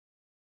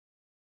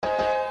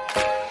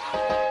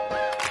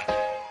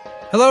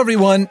Hello,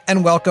 everyone,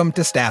 and welcome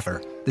to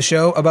Staffer, the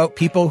show about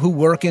people who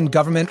work in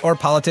government or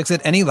politics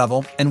at any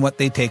level and what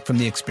they take from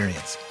the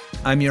experience.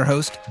 I'm your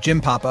host,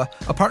 Jim Papa,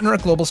 a partner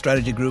at Global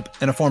Strategy Group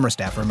and a former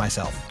staffer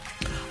myself.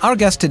 Our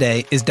guest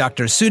today is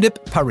Dr.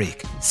 Sudip Parikh,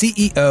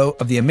 CEO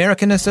of the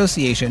American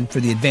Association for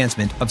the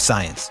Advancement of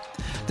Science.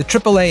 The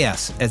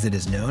AAAS, as it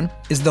is known,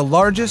 is the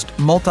largest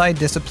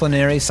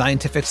multidisciplinary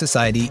scientific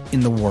society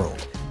in the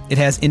world. It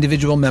has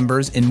individual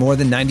members in more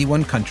than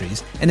 91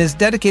 countries and is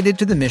dedicated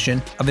to the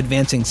mission of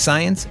advancing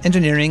science,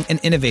 engineering, and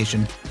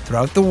innovation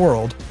throughout the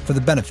world for the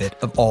benefit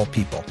of all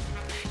people.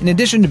 In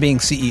addition to being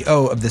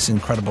CEO of this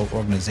incredible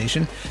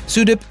organization,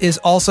 Sudip is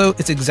also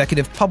its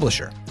executive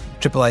publisher.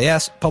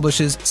 AAAS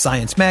publishes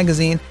Science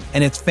Magazine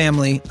and its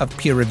family of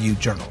peer-reviewed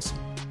journals.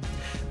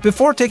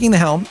 Before taking the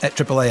helm at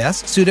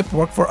AAAS, Sudip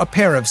worked for a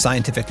pair of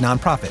scientific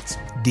nonprofits,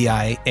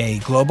 DIA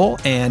Global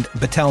and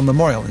Battelle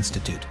Memorial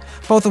Institute,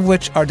 both of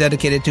which are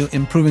dedicated to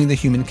improving the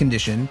human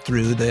condition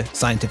through the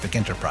scientific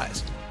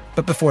enterprise.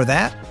 But before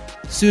that,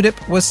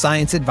 Sudip was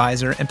science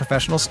advisor and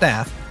professional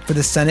staff for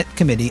the Senate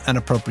Committee on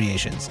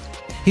Appropriations.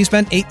 He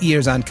spent 8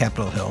 years on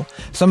Capitol Hill,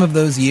 some of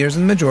those years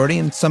in the majority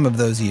and some of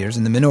those years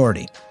in the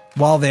minority.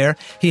 While there,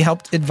 he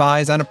helped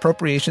advise on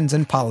appropriations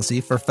and policy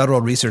for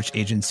federal research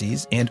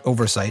agencies and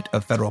oversight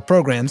of federal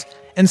programs,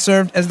 and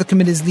served as the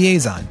committee's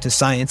liaison to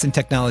science and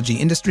technology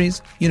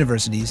industries,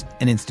 universities,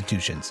 and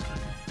institutions.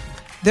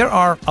 There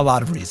are a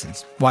lot of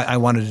reasons why I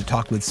wanted to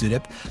talk with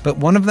Sudip, but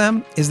one of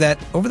them is that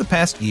over the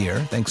past year,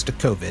 thanks to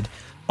COVID,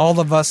 all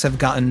of us have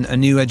gotten a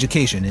new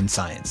education in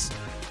science.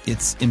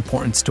 Its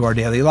importance to our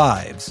daily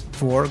lives,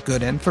 for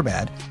good and for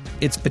bad,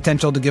 its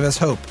potential to give us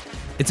hope,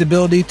 its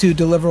ability to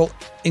deliver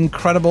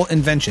incredible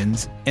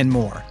inventions, and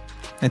more.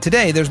 And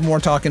today, there's more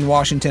talk in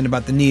Washington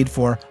about the need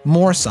for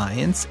more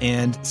science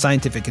and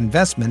scientific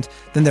investment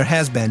than there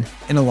has been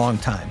in a long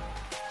time.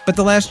 But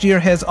the last year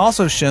has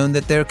also shown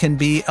that there can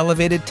be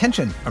elevated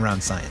tension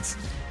around science,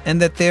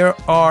 and that there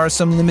are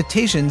some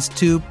limitations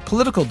to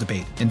political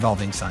debate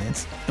involving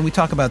science, and we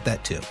talk about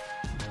that too.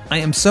 I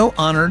am so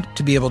honored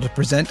to be able to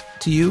present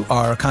to you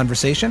our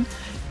conversation.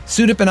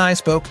 Sudip and I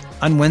spoke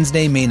on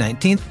Wednesday, May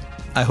 19th.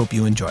 I hope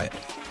you enjoy it.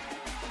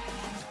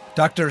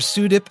 Dr.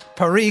 Sudip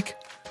Parikh,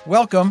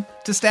 welcome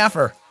to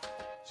Staffer.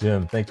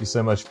 Jim, thank you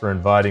so much for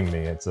inviting me.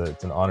 It's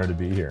an honor to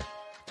be here.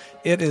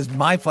 It is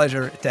my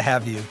pleasure to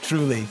have you,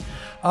 truly.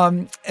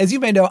 As you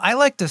may know, I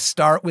like to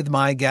start with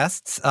my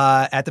guests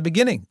at the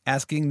beginning,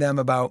 asking them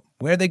about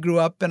where they grew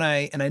up. And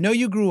I know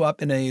you grew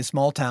up in a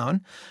small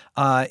town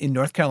in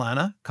North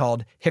Carolina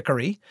called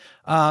Hickory,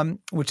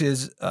 which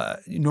is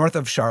north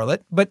of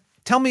Charlotte. But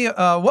tell me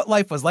what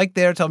life was like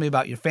there. Tell me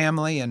about your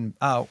family and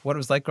what it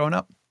was like growing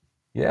up.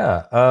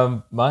 Yeah,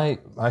 my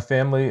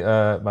family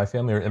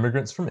are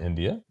immigrants from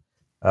India.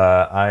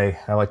 I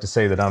like to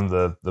say that I'm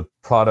the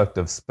product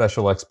of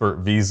special expert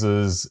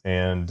visas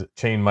and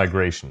chain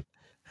migration.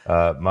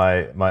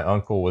 My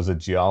uncle was a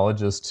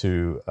geologist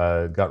who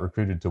got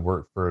recruited to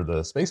work for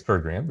the space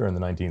program during the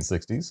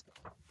 1960s,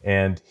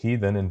 and he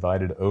then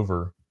invited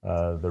over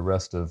the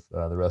rest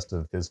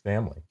of his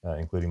family,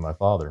 including my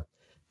father.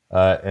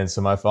 And so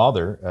my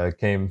father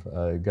came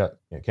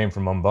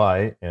from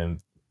Mumbai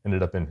and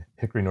ended up in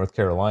Hickory, North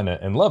Carolina,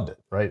 and loved it.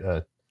 Right,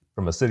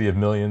 from a city of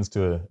millions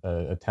to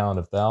a town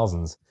of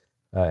thousands,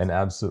 and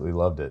absolutely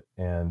loved it,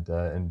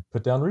 and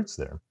put down roots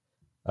there.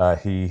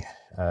 He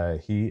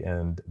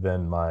and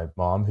then my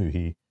mom, who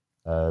he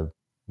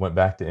went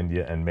back to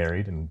India and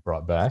married and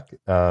brought back,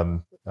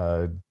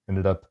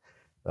 ended up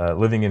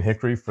living in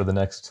Hickory for the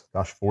next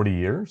 40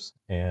 years,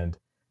 and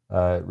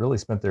really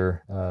spent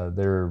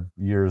their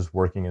years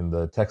working in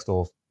the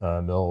textile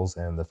mills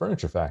and the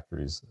furniture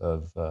factories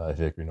of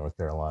Hickory, North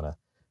Carolina,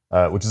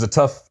 which is a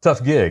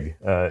tough gig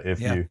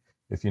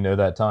if you know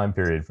that time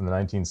period from the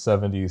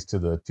 1970s to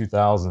the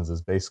 2000s is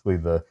basically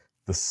the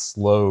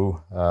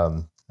slow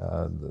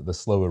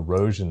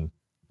erosion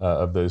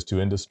of those two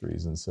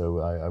industries, and so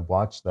I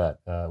watched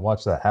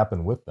that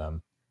happen with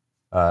them,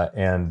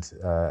 and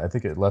I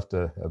think it left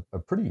a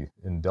pretty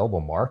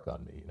indelible mark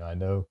on me. I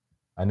know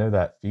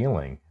that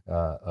feeling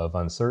of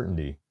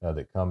uncertainty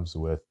that comes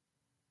with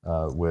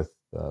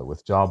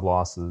job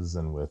losses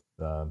and with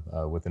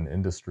an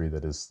industry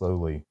that is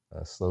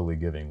slowly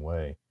giving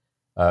way.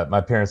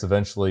 My parents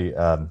eventually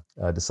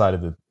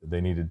decided that they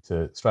needed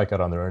to strike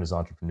out on their own as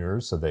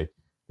entrepreneurs, so they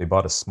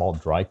bought a small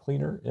dry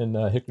cleaner in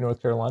Hickory,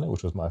 North Carolina,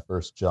 which was my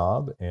first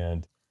job,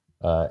 and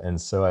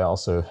so I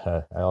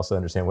also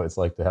understand what it's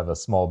like to have a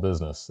small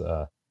business.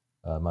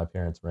 My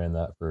parents ran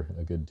that for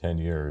a good 10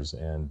 years,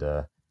 and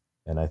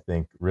I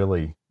think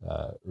really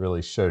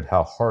showed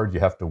how hard you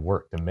have to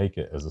work to make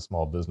it as a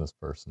small business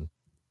person.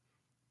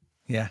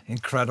 Yeah,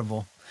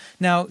 incredible.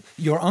 Now,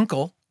 your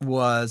uncle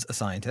was a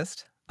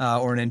scientist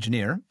or an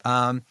engineer,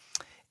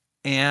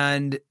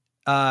 and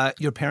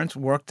your parents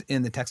worked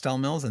in the textile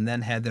mills and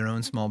then had their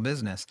own small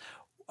business.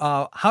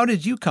 How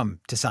did you come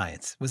to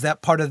science? Was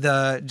that part of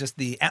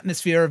the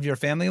atmosphere of your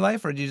family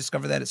life, or did you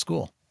discover that at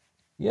school?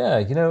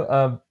 Yeah,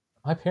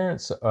 my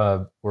parents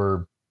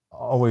were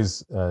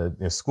always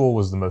school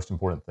was the most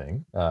important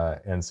thing,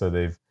 and so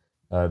they've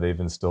They've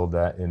instilled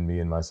that in me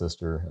and my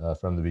sister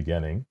from the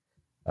beginning.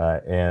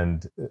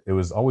 And it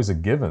was always a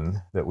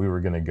given that we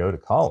were going to go to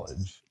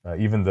college,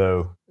 even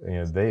though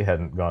they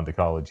hadn't gone to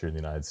college here in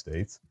the United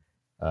States.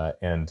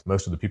 And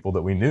most of the people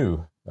that we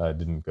knew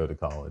didn't go to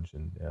college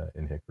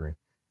in Hickory.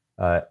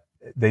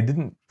 They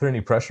didn't put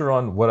any pressure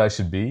on what I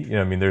should be.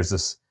 There's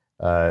this,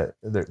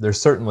 there's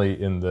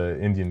certainly in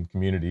the Indian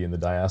community, in the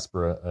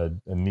diaspora,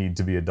 a need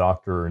to be a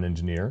doctor or an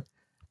engineer,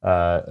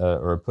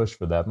 or a push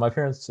for that. My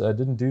parents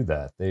didn't do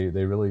that. They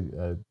really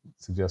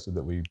suggested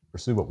that we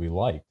pursue what we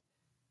liked.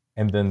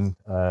 And then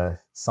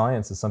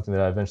science is something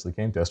that I eventually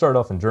came to. I started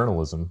off in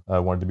journalism. I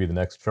wanted to be the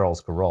next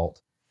Charles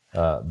Kuralt,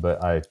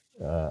 but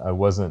I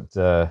wasn't.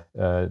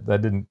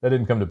 That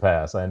didn't come to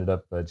pass. I ended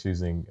up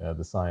choosing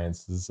the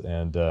sciences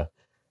and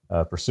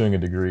pursuing a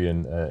degree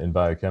in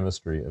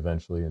biochemistry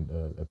eventually, and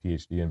a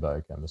PhD in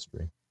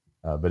biochemistry.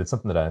 But it's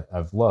something that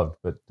I've loved.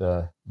 But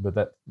that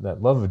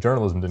love of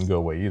journalism didn't go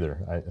away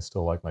either. I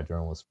still like my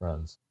journalist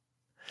friends.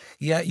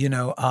 Yeah,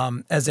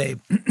 as a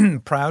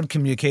proud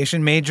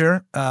communication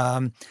major,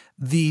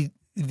 the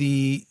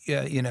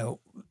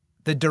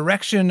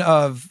direction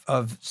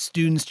of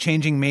students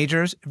changing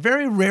majors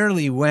very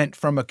rarely went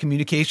from a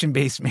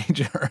communication-based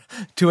major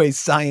to a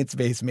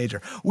science-based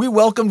major. We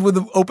welcomed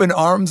with open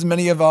arms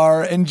many of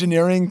our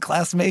engineering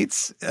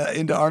classmates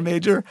into our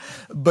major,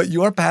 but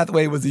your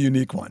pathway was a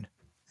unique one.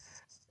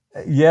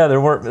 Yeah,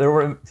 there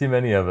weren't too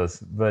many of us,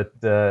 but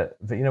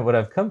what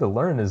I've come to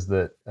learn is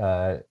that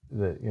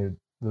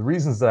the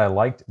reasons that I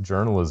liked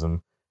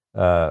journalism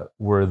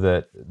were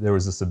that there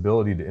was this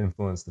ability to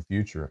influence the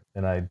future,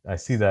 and I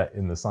see that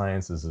in the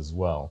sciences as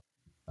well.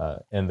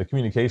 And the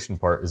communication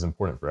part is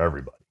important for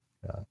everybody,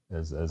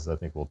 as I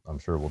think I'm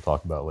sure we'll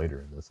talk about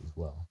later in this as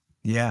well.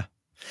 Yeah.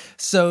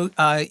 So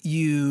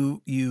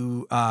you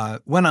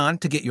went on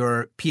to get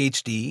your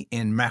PhD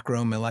in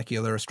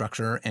macromolecular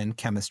structure and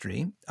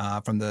chemistry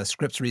from the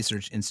Scripps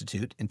Research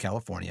Institute in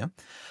California.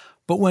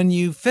 But when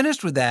you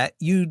finished with that,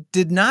 you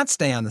did not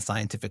stay on the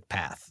scientific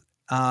path.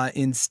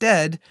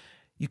 Instead,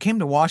 you came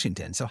to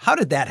Washington. So how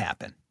did that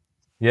happen?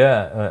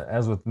 Yeah,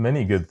 as with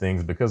many good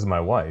things, because of my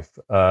wife,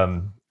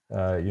 I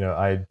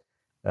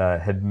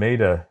had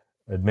made a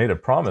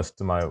promise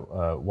to my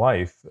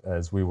wife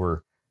as we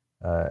were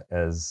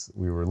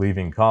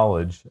leaving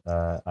college.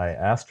 I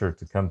asked her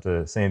to come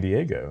to San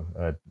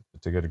Diego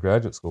to go to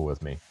graduate school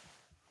with me.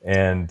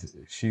 And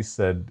she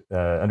said,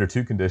 under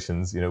two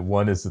conditions,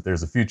 one is that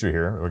there's a future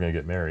here, we're going to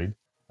get married.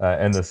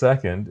 And the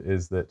second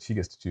is that she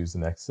gets to choose the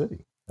next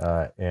city.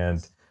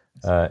 And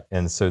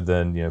so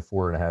then,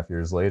 4.5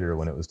 years later,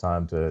 when it was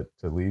time to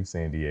leave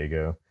San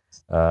Diego,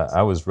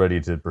 I was ready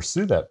to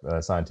pursue that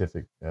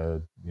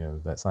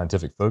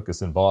scientific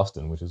focus in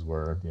Boston, which is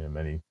where,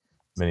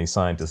 many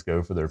scientists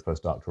go for their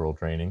postdoctoral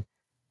training.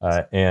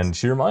 And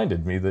she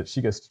reminded me that she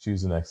gets to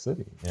choose the next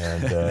city.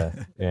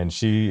 And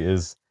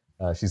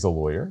she's a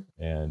lawyer,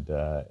 and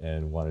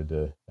wanted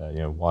to.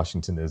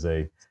 Washington is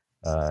a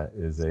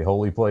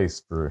holy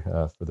place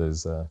for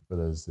those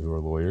who are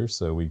lawyers.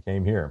 So we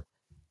came here.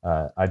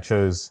 I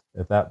chose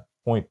at that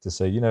point to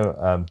say,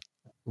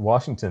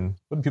 Washington.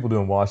 What do people do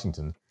in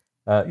Washington?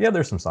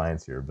 There's some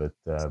science here, but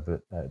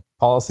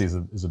policy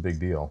is a big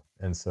deal.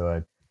 And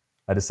so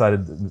I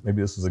decided that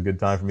maybe this was a good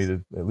time for me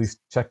to at least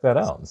check that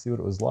out and see what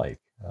it was like.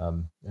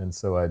 And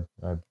so I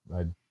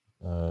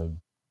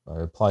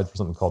applied for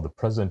something called the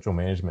Presidential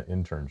Management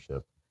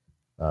Internship,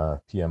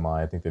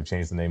 PMI. I think they've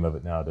changed the name of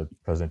it now to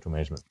Presidential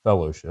Management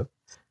Fellowship.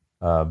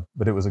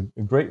 But it was a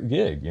great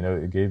gig.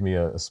 It gave me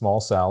a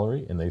small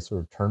salary, and they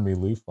sort of turned me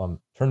loose on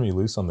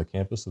the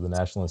campus of the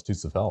National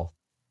Institutes of Health,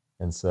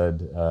 and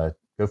said,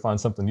 "Go find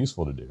something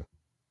useful to do,"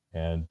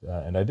 and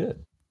I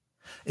did.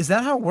 Is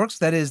that how it works?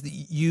 That is,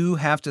 you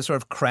have to sort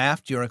of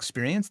craft your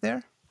experience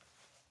there?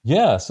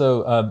 Yeah,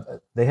 so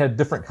they had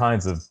different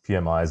kinds of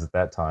PMIs at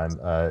that time.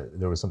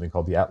 There was something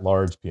called the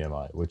at-large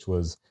PMI, which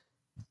was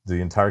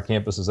the entire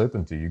campus is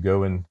open to you.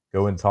 Go and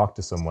talk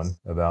to someone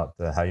about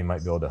how you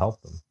might be able to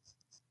help them.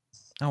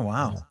 Oh,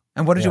 wow. Yeah.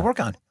 And what did you work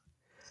on?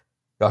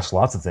 Gosh,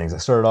 lots of things. I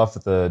started off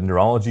at the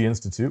Neurology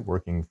Institute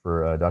working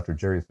for Dr.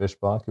 Jerry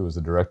Fischbach, who was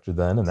the director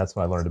then, and that's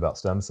when I learned about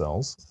stem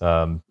cells.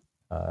 And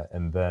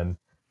then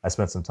I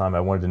spent some time,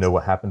 I wanted to know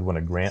what happened when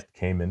a grant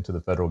came into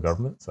the federal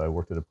government. So I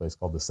worked at a place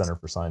called the Center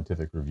for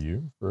Scientific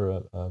Review for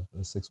a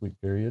 6-week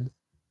period,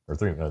 or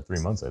 3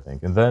 months, I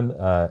think. And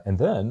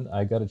then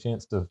I got a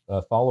chance to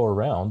follow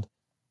around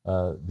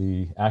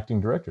the acting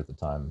director at the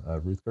time,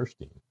 Ruth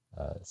Gerstein.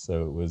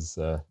 So it was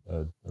a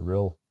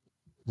real,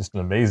 just an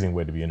amazing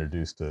way to be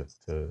introduced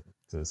to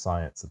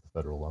science at the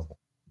federal level.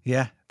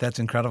 Yeah, that's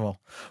incredible.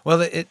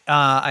 Well,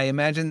 I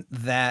imagine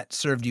that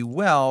served you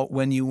well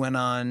when you went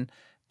on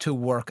to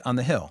work on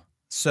the Hill.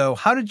 So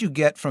how did you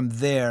get from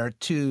there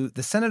to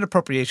the Senate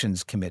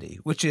Appropriations Committee,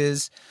 which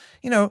is,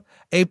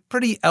 a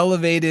pretty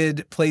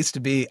elevated place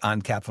to be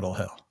on Capitol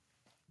Hill?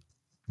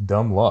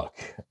 Dumb luck.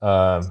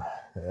 It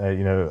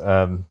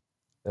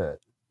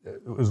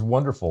was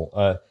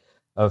wonderful.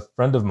 A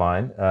friend of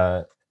mine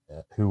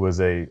who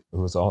had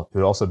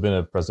also been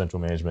a presidential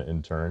management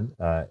intern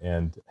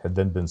and had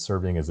then been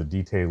serving as a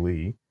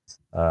detailee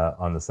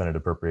on the Senate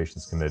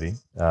Appropriations Committee,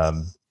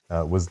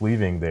 was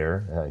leaving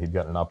there. He'd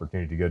gotten an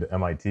opportunity to go to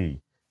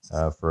MIT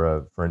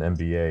for an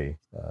MBA,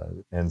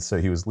 and so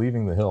he was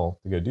leaving the Hill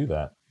to go do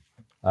that.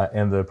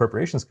 And the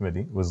Appropriations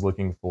Committee was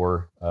looking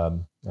for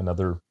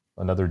another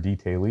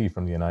detailee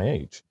from the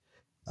NIH.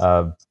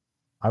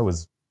 I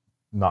was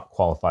not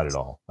qualified at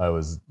all. I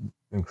was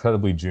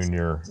incredibly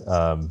junior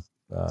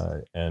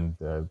and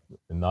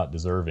not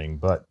deserving.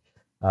 But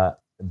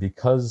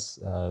because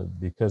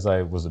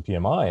I was a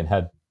PMI and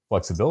had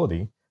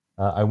flexibility,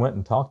 I went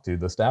and talked to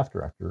the staff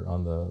director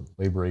on the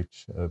Labor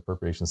H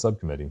Appropriations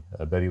Subcommittee,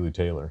 Betty Lou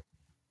Taylor,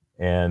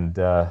 and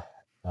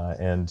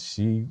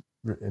she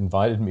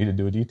invited me to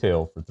do a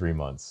detail for 3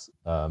 months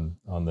on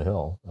the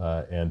Hill,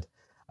 and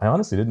I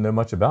honestly didn't know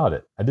much about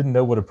it. I didn't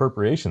know what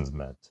appropriations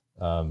meant.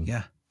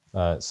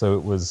 So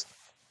it was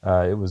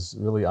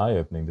really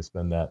eye-opening to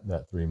spend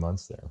that 3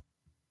 months there.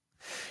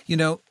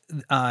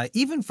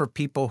 Even for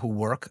people who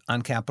work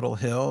on Capitol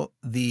Hill,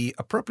 the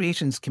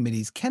appropriations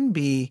committees can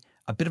be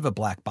a bit of a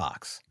black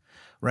box,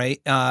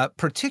 right?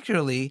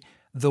 Particularly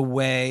the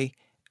way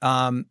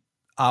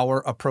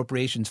our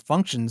appropriations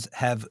functions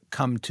have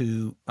come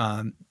to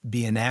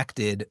be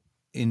enacted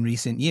in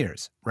recent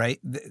years, right?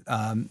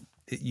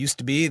 It used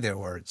to be there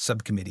were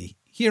subcommittee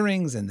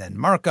hearings and then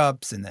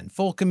markups and then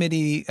full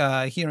committee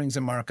hearings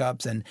and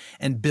markups,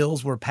 and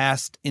bills were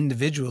passed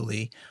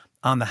individually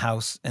on the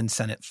House and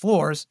Senate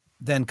floors,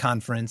 then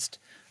conferenced,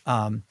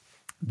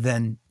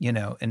 then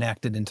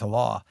enacted into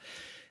law.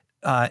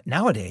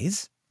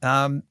 Nowadays,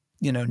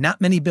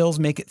 not many bills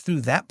make it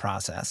through that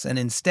process, and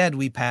instead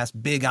we pass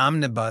big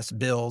omnibus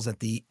bills at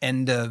the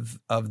end of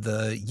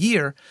the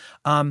year,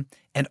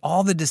 and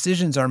all the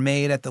decisions are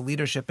made at the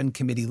leadership and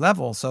committee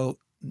level. So,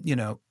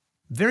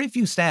 very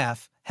few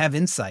staff have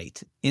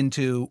insight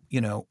into,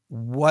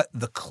 what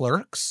the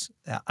clerks,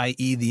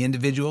 i.e. the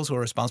individuals who are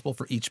responsible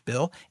for each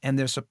bill, and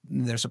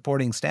their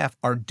supporting staff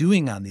are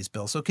doing on these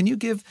bills. So can you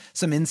give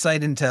some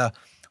insight into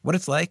what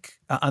it's like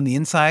on the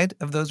inside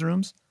of those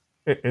rooms?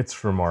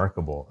 It's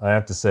remarkable. I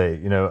have to say,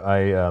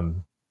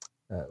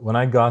 when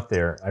I got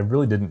there, I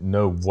really didn't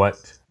know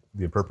what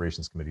the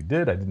Appropriations Committee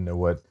did. I didn't know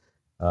what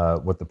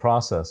the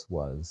process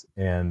was.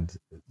 And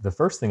the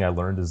first thing I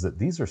learned is that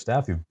these are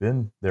staff who've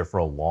been there for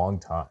a long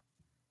time.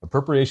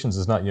 Appropriations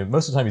is not,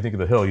 most of the time you think of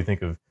the Hill, you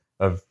think of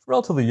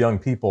relatively young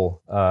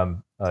people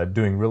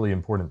doing really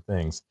important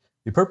things.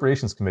 The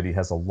Appropriations Committee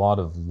has a lot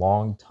of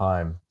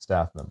long-time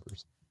staff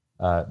members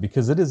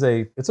because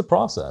it's a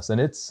process,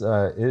 and it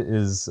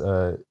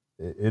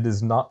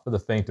is not for the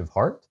faint of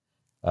heart,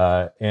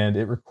 and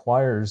it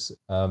requires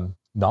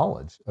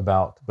knowledge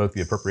about both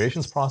the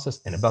appropriations process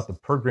and about the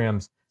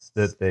programs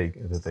that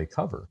they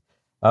cover.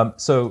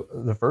 So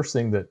the first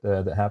thing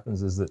that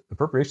happens is that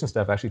appropriations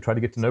staff actually try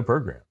to get to know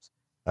programs.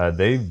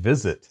 They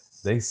visit,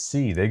 they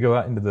see, they go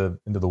out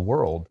into the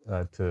world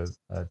to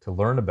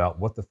learn about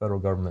what the federal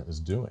government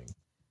is doing.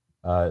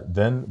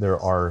 Then there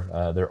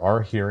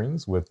are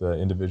hearings with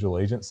individual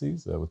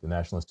agencies, with the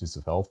National Institutes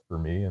of Health for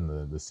me, and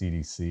the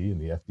CDC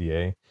and the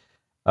FDA.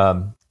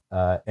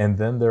 And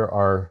then there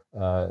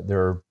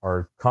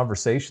are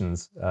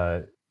conversations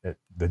at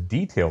the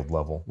detailed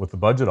level with the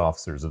budget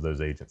officers of those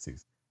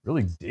agencies,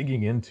 really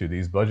digging into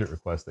these budget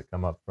requests that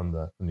come up from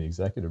the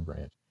executive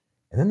branch.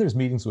 And then there's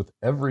meetings with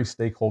every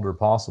stakeholder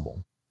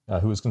possible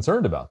who is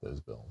concerned about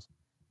those bills.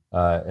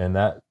 And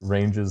that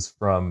ranges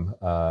from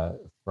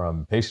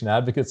patient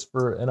advocates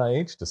for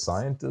NIH to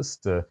scientists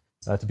to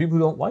people who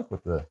don't like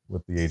what the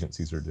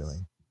agencies are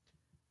doing.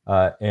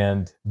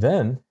 And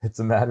then it's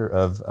a matter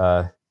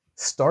of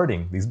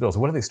starting these bills.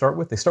 What do they start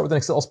with? They start with an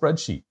Excel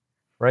spreadsheet,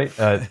 right?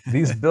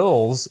 These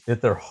bills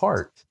at their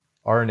heart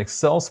are an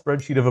Excel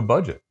spreadsheet of a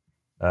budget,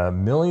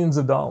 millions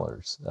of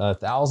dollars,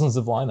 thousands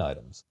of line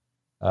items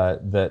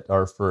that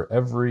are for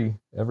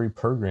every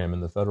program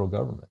in the federal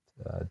government.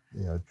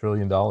 $1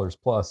 trillion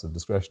plus of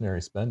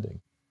discretionary spending,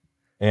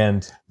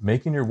 and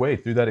making your way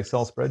through that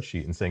Excel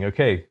spreadsheet and saying,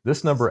 okay,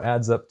 this number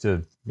adds up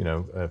to,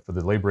 for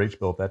the Labor H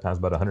bill at that time is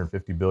about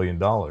 $150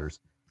 billion.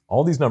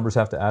 All these numbers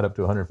have to add up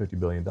to $150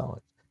 billion.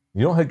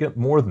 You don't have to get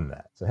more than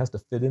that, so it has to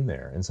fit in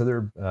there. And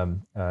so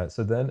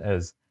so then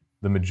as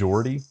the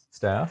majority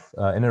staff,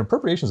 and in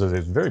appropriations, it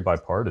was very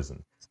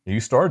bipartisan. You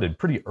started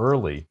pretty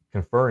early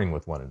conferring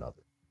with one another.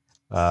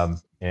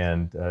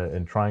 And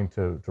trying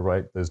to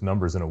write those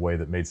numbers in a way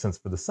that made sense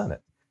for the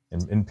Senate.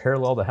 And in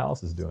parallel, the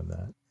House is doing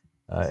that.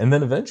 And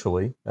then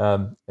eventually,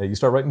 you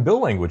start writing bill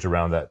language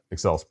around that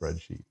Excel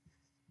spreadsheet.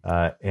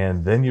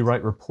 And then you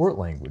write report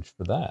language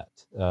for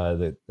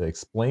that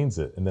explains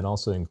it, and then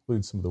also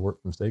includes some of the work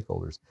from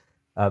stakeholders.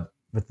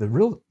 But the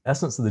real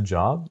essence of the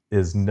job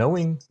is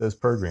knowing those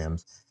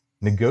programs,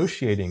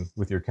 negotiating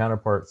with your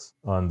counterparts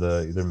on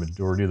either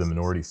majority or the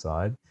minority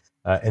side,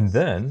 and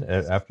then,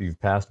 after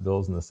you've passed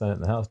bills in the Senate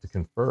and the House, to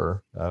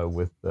confer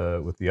with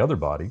the other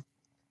body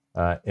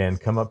and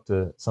come up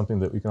to something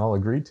that we can all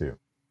agree to.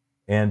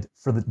 And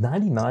for the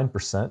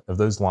 99% of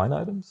those line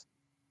items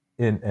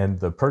and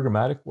the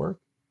programmatic work,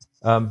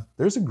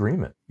 there's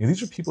agreement.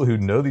 These are people who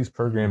know these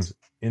programs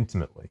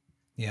intimately.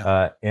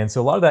 Yeah. And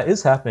so a lot of that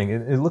is happening.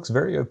 It looks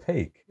very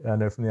opaque, I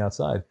know, from the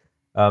outside.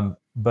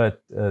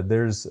 But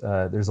there's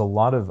a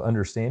lot of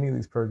understanding of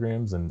these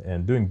programs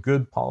and doing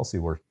good policy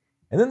work.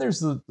 And then there's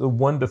the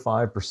 1 to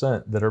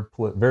 5% that are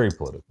very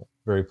political,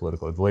 very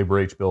political. The Labor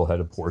H bill had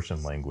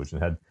abortion language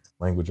and had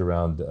language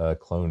around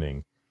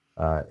cloning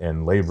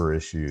and labor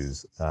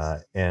issues.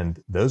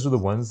 And those are the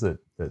ones that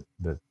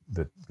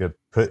get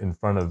put in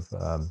front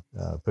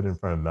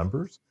of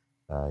members.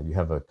 You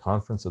have a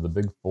conference of the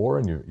Big Four,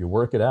 and you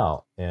work it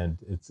out, and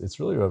it's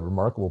really a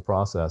remarkable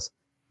process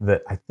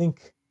that I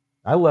think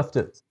I left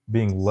it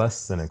being less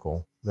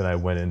cynical than I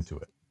went into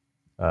it.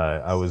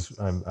 I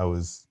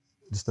was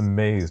just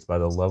amazed by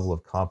the level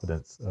of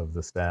competence of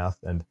the staff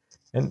and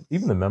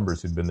even the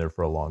members who'd been there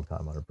for a long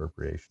time on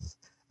appropriations.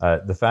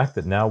 The fact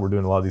that now we're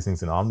doing a lot of these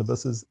things in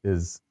omnibuses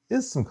is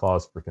some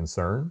cause for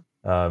concern.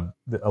 A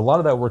lot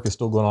of that work is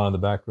still going on in the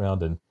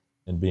background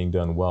and being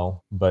done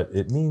well, but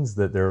it means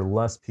that there are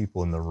less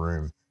people in the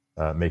room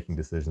making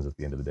decisions at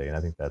the end of the day, and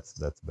I think that's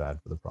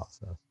bad for the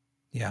process.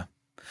 Yeah.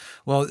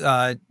 Well,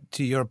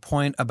 to your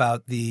point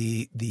about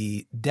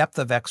the depth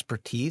of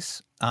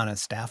expertise on a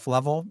staff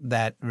level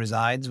that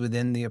resides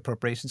within the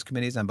appropriations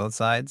committees on both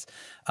sides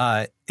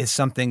is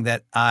something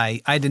that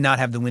I did not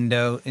have the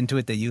window into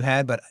it that you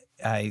had, but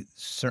I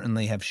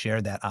certainly have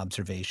shared that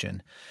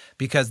observation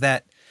because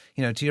that,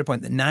 to your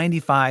point, the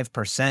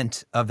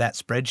 95% of that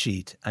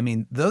spreadsheet, I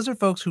mean, those are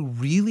folks who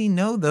really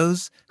know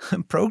those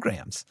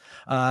programs,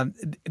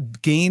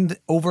 gained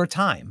over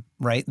time,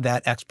 right?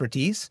 That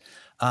expertise.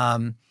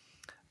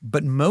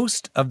 But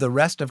most of the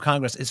rest of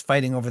Congress is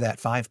fighting over that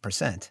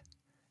 5%.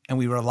 And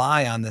we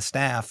rely on the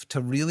staff to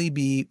really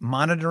be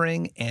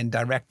monitoring and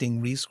directing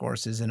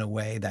resources in a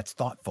way that's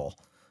thoughtful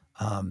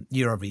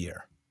year over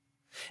year.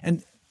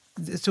 And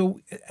so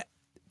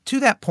to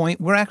that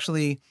point, we're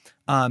actually,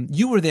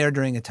 you were there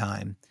during a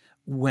time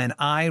when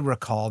I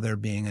recall there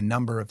being a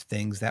number of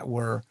things that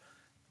were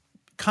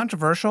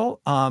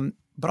controversial,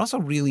 but also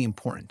really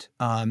important.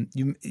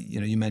 You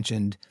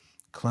mentioned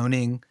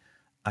cloning,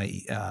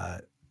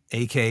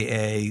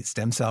 AKA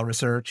stem cell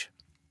research.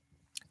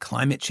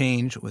 Climate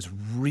change was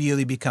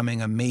really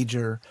becoming a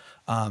major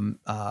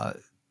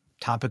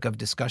topic of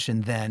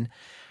discussion then.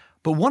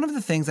 But one of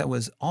the things that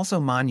was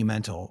also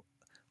monumental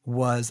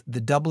was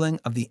the doubling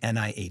of the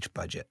NIH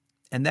budget.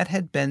 And that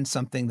had been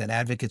something that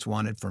advocates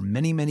wanted for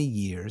many, many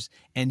years.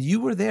 And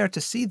you were there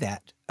to see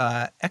that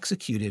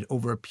executed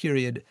over a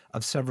period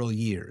of several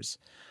years.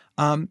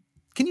 Can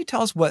you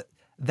tell us what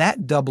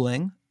that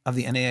doubling of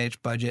the NIH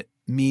budget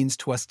means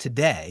to us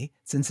today,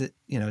 since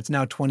it's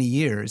now 20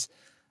 years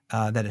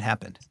that it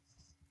happened?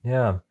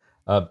 Yeah.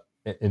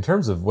 In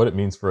terms of what it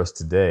means for us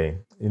today,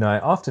 I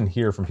often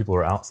hear from people who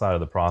are outside of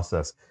the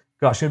process,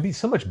 gosh, it'd be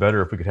so much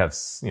better if we could have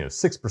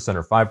 6%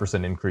 or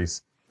 5%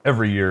 increase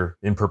every year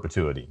in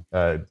perpetuity,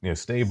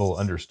 stable,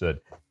 understood.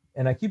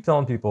 And I keep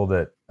telling people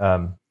that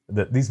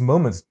that these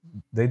moments,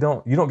 you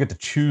don't get to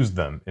choose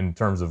them in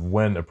terms of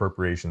when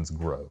appropriations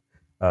grow.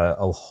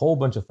 A whole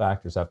bunch of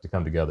factors have to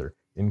come together,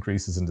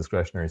 increases in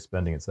discretionary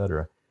spending, et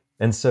cetera.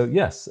 And so,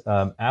 yes,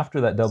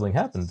 after that doubling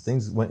happened,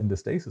 things went into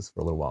stasis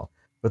for a little while.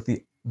 But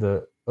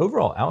the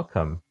overall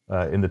outcome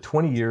in the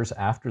 20 years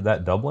after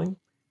that doubling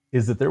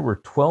is that there were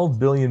 12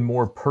 billion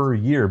more per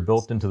year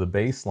built into the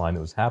baseline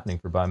that was happening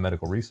for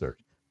biomedical research.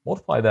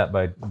 Multiply that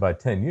by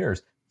 10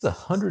 years, it's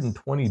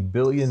 $120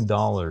 billion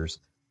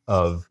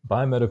of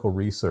biomedical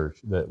research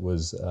that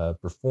was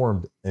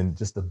performed in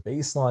just the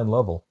baseline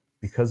level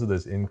because of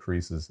those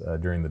increases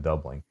during the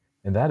doubling.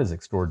 And that is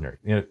extraordinary.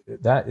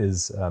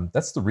 That's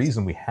the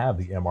reason we have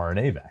the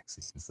mRNA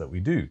vaccines that we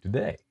do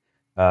today.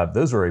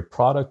 Those are a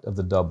product of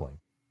the doubling.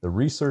 The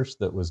research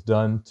that was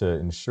done to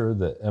ensure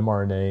that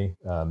mRNA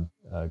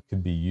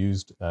could be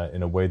used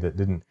in a way that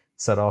didn't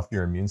set off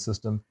your immune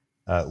system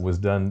was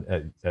done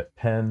at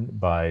Penn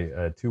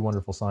by two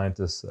wonderful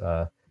scientists,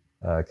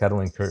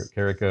 Katalin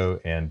Kariko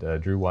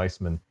and Drew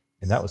Weissman,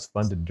 and that was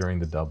funded during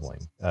the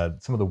doubling.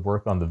 Some of the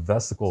work on the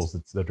vesicles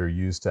that are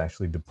used to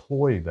actually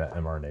deploy that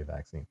mRNA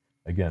vaccine,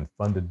 again,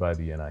 funded by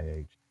the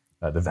NIH.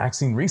 The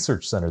Vaccine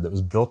Research Center that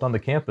was built on the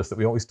campus that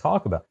we always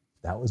talk about,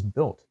 that was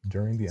built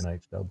during the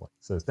NIH doubling.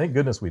 So thank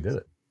goodness we did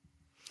it.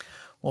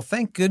 Well,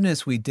 thank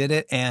goodness we did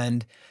it.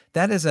 And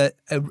that is an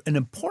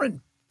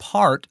important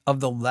part of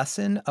the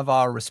lesson of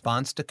our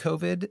response to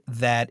COVID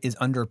that is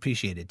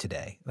underappreciated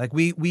today. Like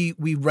we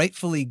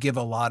rightfully give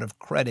a lot of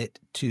credit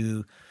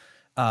to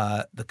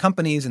the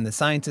companies and the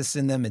scientists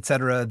in them, et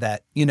cetera,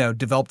 that,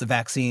 developed the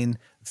vaccine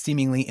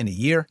seemingly in a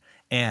year,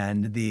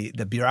 and the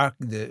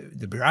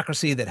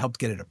bureaucracy that helped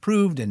get it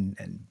approved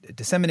and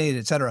disseminated,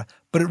 et cetera.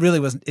 But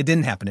it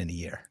didn't happen in a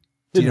year.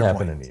 It didn't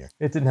happen in a year.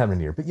 It didn't happen in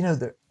a year.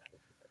 But,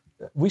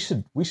 we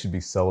should be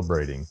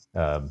celebrating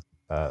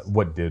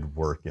what did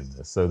work in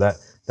this. So that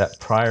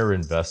prior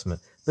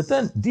investment, but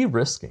then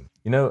de-risking.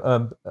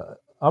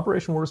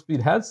 Operation Warp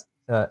Speed had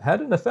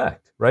an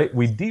effect, right?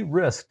 We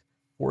de-risked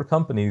for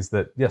companies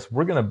that, yes,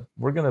 we're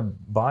gonna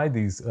buy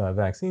these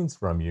vaccines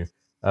from you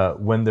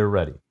when they're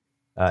ready.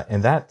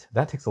 and that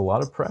takes a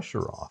lot of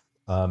pressure off.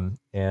 And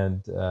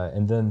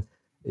then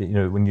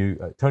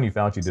when Tony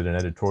Fauci did an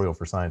editorial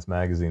for Science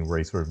Magazine where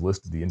he sort of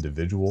listed the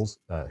individuals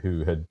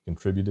who had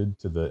contributed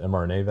to the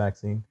mRNA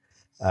vaccine,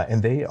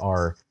 and they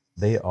are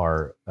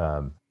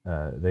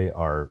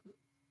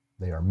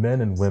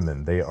men and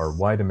women. They are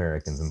white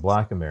Americans and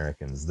Black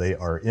Americans. They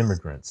are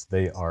immigrants.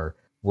 They are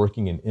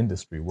working in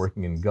industry,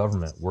 working in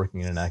government,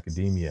 working in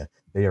academia.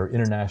 They are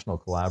international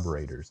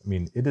collaborators. I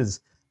mean, it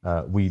is,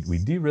 we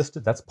de-risked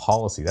it. That's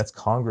policy. That's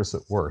Congress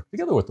at work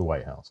together with the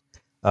White House.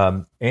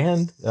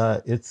 And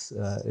it's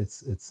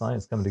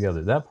science coming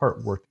together. That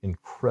part worked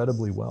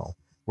incredibly well.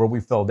 Where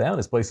we fell down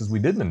is places we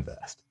didn't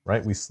invest,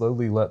 right? We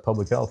slowly let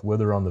public health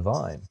wither on the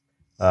vine.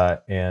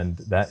 And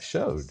that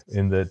showed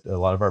in that a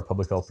lot of our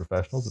public health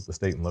professionals at the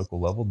state and local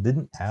level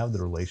didn't have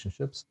the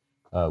relationships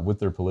with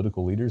their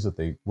political leaders that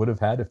they would have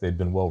had if they'd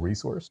been well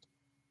resourced.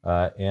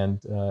 And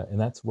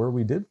that's where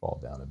we did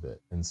fall down a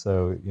bit. And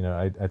so,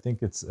 I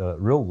think it's a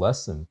real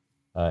lesson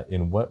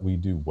in what we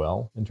do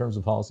well in terms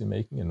of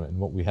policymaking and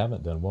what we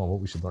haven't done well and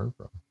what we should learn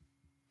from.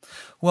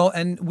 Well,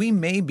 and we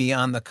may be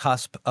on the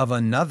cusp of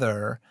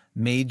another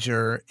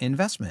major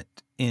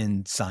investment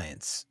in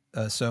science.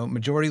 So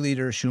Majority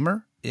Leader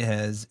Schumer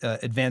has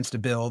advanced a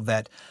bill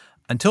that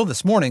until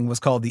this morning was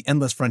called the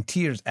Endless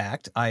Frontiers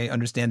Act. I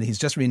understand that he's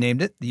just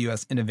renamed it the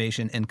U.S.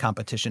 Innovation and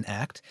Competition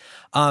Act.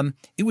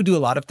 It would do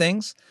a lot of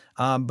things,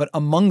 but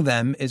among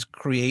them is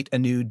create a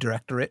new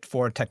directorate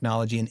for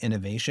technology and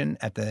innovation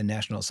at the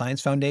National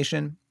Science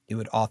Foundation. It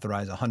would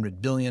authorize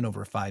 $100 billion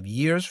over 5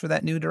 years for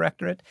that new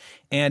directorate,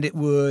 and it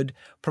would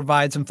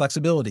provide some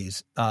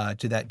flexibilities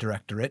to that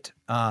directorate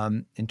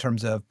in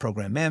terms of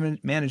program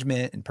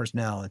management and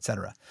personnel, et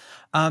cetera.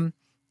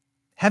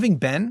 Having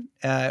been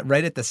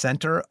right at the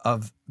center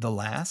of the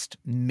last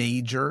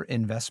major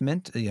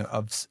investment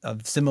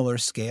of similar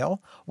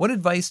scale, what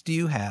advice do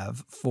you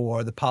have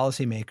for the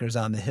policymakers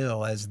on the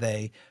Hill as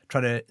they try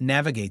to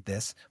navigate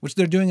this, which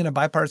they're doing in a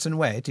bipartisan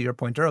way, to your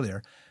point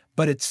earlier,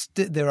 but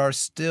there are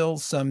still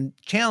some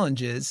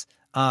challenges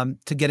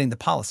to getting the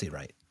policy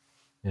right?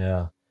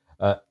 Yeah,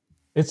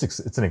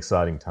 it's an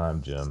exciting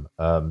time, Jim.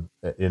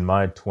 In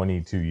my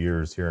 22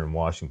 years here in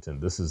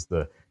Washington,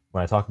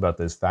 when I talk about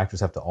those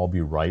factors have to all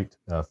be right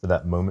for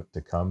that moment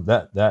to come.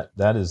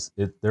 That is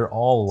it. They're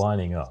all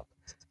lining up.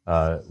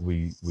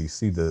 We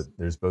see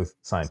there's both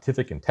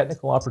scientific and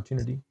technical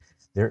opportunity.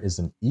 There is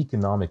an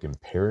economic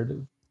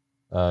imperative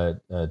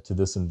to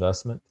this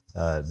investment.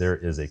 There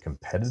is a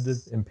competitive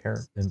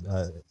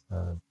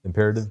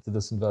imperative to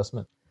this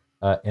investment,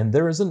 and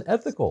there is an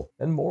ethical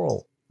and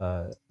moral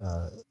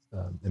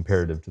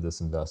imperative to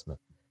this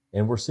investment.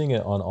 And we're seeing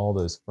it on all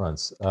those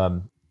fronts.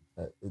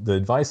 The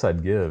advice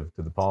I'd give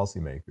to the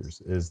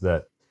policymakers is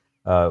that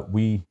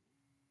we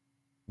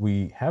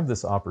have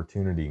this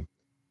opportunity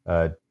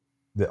that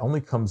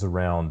only comes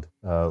around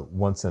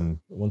once in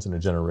a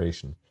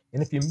generation.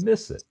 And if you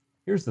miss it,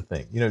 here's the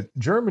thing.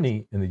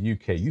 Germany and the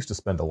UK used to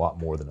spend a lot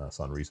more than us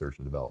on research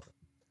and development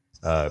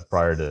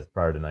prior to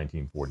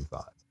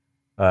 1945.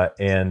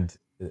 And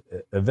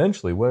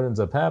eventually what ends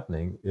up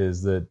happening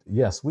is that,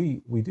 yes,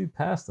 we do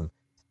pass them.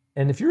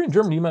 And if you're in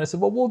Germany, you might have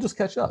said, well, we'll just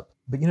catch up.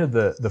 But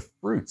the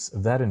fruits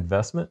of that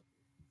investment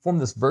form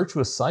this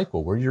virtuous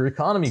cycle where your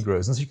economy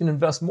grows, and so you can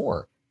invest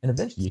more. And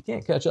eventually you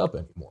can't catch up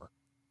anymore.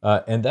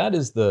 And that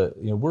is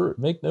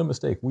make no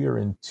mistake, we are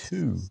in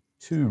two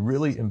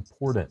really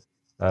important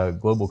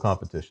global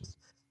competitions.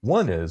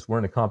 One is we're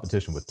in a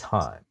competition with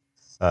time.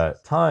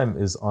 Time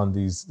is on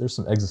there's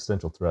some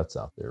existential threats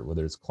out there,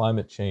 whether it's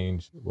climate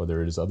change,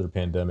 whether it is other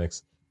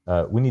pandemics.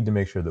 We need to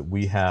make sure that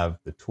we have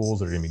the tools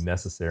that are going to be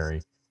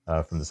necessary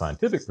from the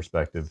scientific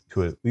perspective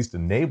to at least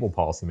enable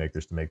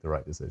policymakers to make the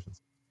right decisions.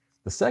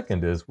 The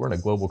second is we're in a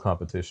global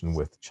competition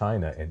with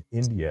China and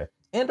India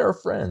and our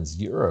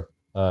friends, Europe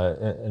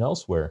and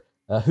elsewhere,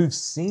 who've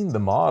seen the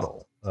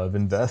model of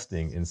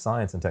investing in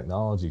science and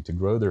technology to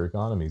grow their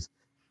economies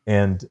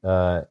and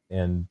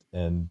having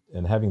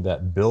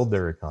that build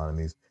their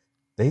economies.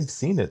 They've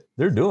seen it,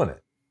 they're doing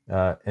it.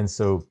 And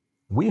so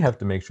we have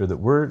to make sure that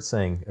we're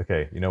saying,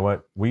 okay, you know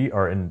what,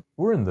 we're in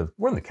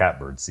the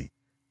catbird seat.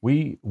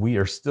 We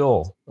are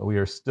still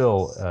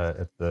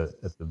at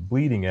the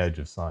bleeding edge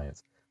of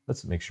science.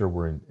 Let's make sure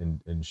we're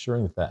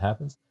ensuring that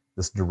happens.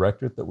 This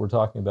directorate that we're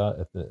talking about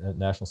at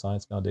National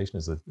Science Foundation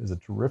is a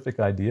terrific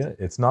idea.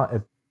 It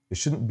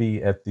shouldn't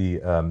be at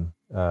the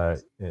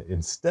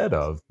instead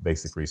of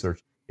basic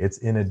research. It's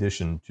in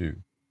addition to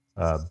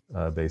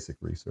basic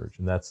research,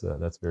 and that's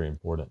very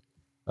important.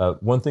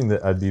 One thing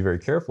that I'd be very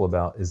careful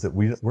about is that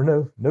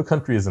no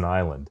country is an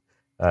island.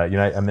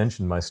 I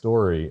mentioned my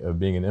story of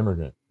being an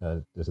immigrant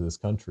to this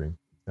country,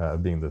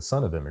 being the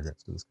son of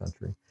immigrants to this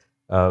country.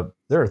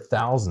 There are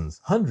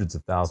hundreds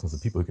of thousands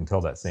of people who can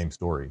tell that same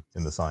story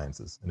in the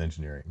sciences and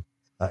engineering.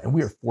 And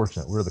we are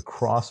fortunate. We're the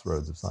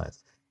crossroads of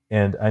science.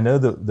 And I know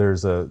that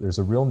there's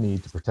a real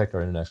need to protect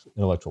our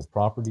intellectual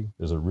property.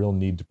 There's a real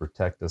need to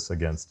protect us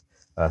against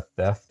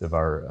theft of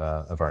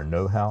our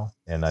know-how.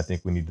 And I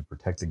think we need to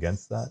protect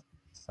against that.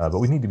 But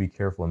we need to be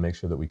careful and make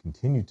sure that we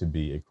continue to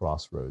be a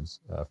crossroads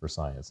for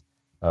science.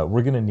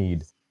 we're going to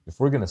need, if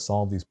we're going to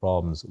solve these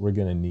problems, we're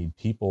going to need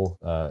people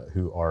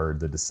who are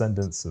the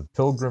descendants of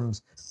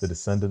pilgrims, the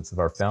descendants of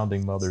our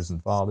founding mothers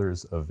and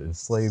fathers, of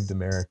enslaved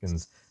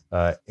Americans,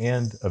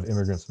 and of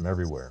immigrants from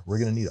everywhere. We're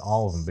going to need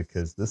all of them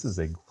because this is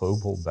a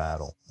global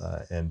battle,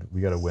 and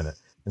we got to win it.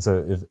 And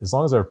so, as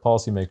long as our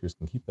policymakers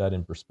can keep that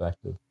in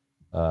perspective,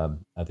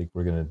 I think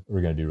we're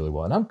gonna do really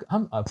well. And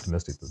I'm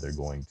optimistic that they're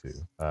going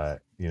to.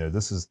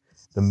 This is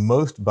the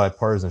most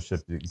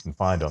bipartisanship that you can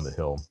find on the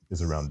Hill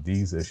is around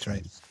these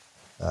issues.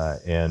 Right.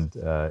 And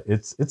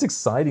it's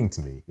exciting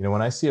to me.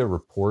 When I see a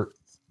report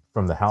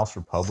from the House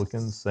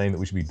Republicans saying that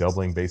we should be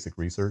doubling basic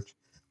research,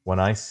 when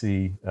I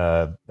see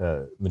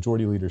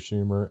Majority Leader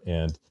Schumer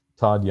and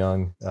Todd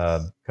Young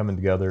coming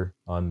together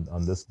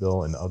on this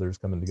bill and others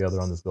coming together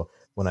on this bill,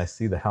 when I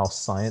see the House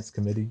Science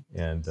Committee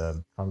and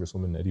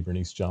Congresswoman Eddie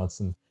Bernice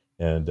Johnson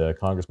and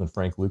Congressman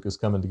Frank Lucas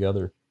coming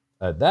together,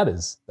 that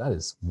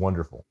is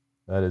wonderful.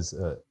 That is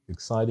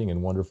exciting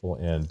and wonderful,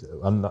 and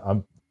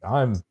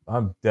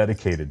I'm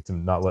dedicated to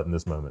not letting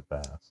this moment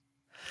pass.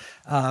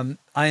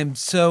 I am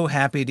so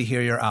happy to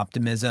hear your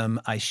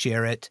optimism. I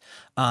share it.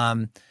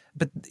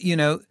 But,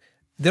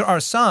 there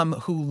are some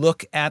who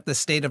look at the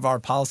state of our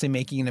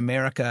policymaking in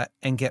America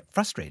and get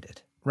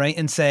frustrated, right?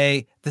 And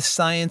say, the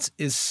science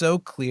is so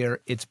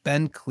clear. It's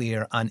been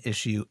clear on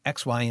issue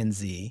X, Y, and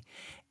Z,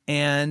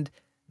 and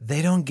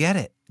they don't get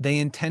it. They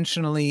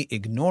intentionally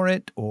ignore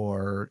it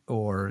or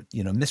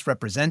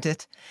misrepresent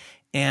it.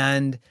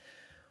 And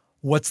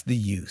what's the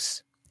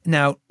use?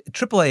 Now,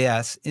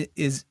 AAAS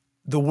is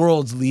the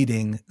world's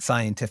leading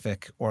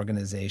scientific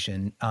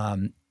organization.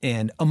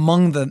 And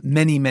among the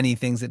many, many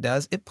things it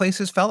does, it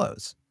places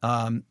fellows,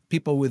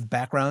 people with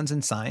backgrounds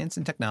in science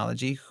and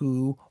technology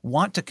who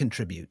want to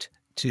contribute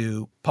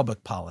to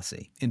public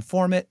policy,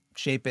 inform it,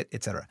 shape it,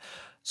 et cetera.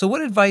 So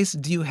what advice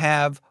do you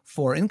have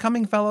for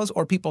incoming fellows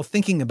or people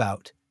thinking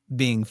about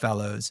being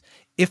fellows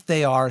if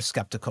they are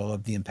skeptical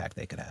of the impact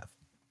they could have?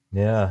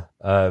 Yeah,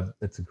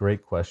 it's a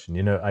great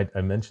question.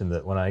 I mentioned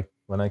that when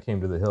I came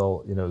to the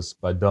Hill, it was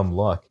by dumb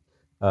luck.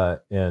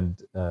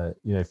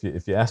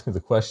 If you ask me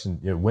the question,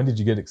 when did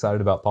you get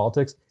excited about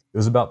politics? It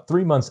was about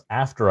 3 months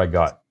after I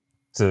got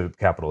to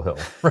Capitol Hill,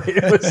 right?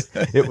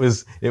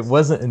 It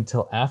wasn't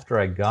until after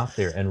I got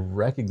there and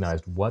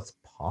recognized what's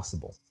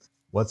possible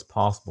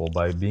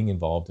by being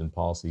involved in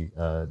policy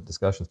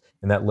discussions.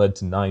 And that led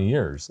to 9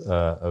 years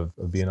of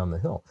being on the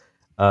Hill.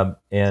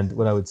 And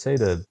what I would say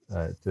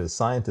to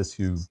scientists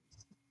who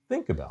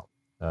think about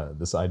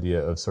this idea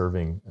of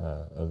serving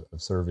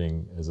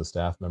as a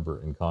staff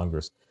member in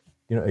Congress,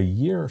 a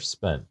year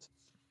spent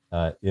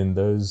in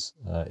those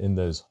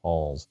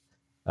halls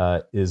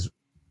is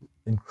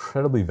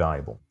incredibly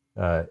valuable,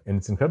 and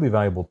it's incredibly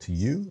valuable to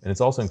you, and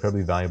it's also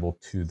incredibly valuable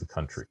to the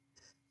country.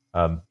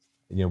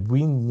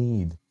 We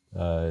need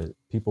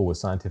people with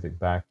scientific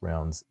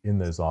backgrounds in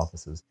those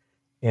offices,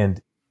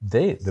 and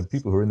the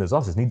people who are in those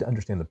offices need to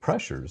understand the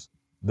pressures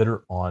that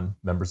are on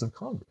members of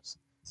Congress.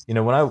 When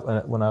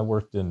I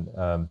worked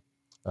on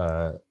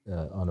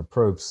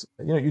approps,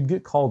 you'd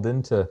get called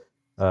into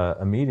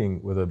a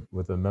meeting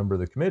with a member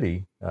of the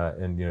committee,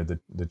 and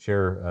the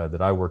chair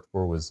that I worked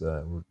for was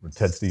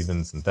Ted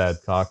Stevens and Thad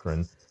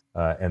Cochran,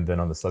 and then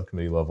on the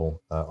subcommittee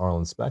level,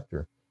 Arlen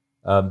Specter.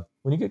 When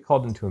you get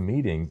called into a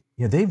meeting,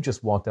 they've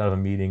just walked out of a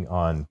meeting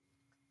on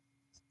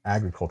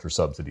agriculture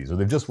subsidies, or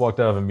they've just walked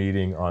out of a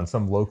meeting on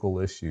some local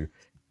issue,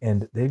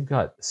 and they've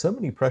got so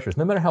many pressures,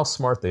 no matter how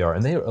smart they are,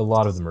 and a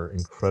lot of them are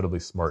incredibly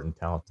smart and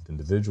talented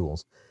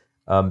individuals.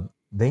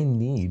 They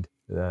need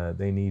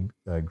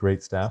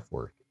great staff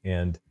work.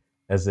 And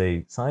as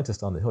a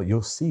scientist on the Hill,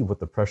 you'll see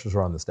what the pressures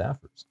are on the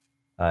staffers,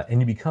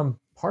 and you become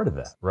part of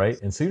that, right?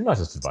 And so you're not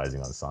just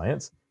advising on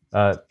science;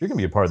 you're going to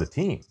be a part of the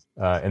team,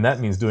 and that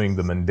means doing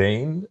the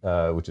mundane,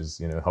 which is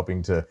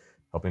helping to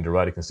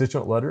write a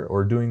constituent letter,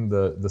 or doing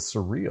the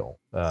surreal,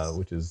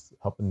 which is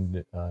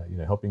helping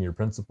your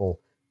principal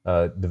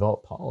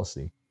develop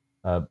policy.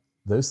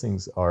 Those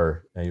things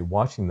are, you're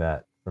watching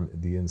that from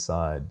the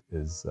inside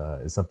is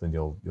something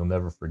you'll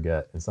never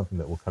forget, and something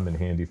that will come in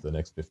handy for the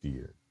next 50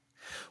 years.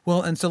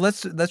 Well, and so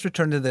let's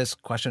return to this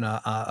question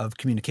of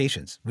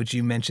communications, which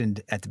you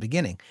mentioned at the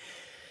beginning.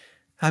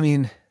 I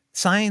mean,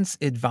 science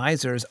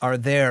advisors are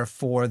there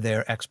for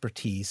their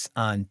expertise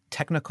on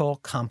technical,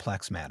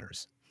 complex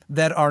matters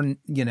that are,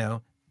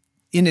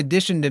 in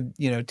addition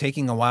to,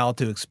 taking a while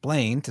to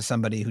explain to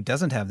somebody who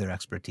doesn't have their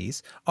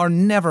expertise, are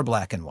never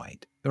black and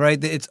white,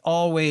 right? It's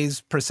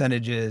always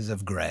percentages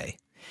of gray.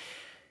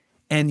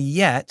 And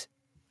yet,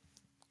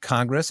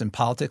 Congress and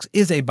politics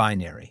is a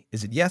binary.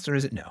 Is it yes or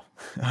is it no?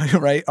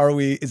 Right?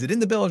 Is it in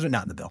the bill or is it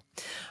not in the bill?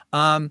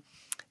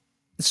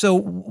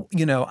 So,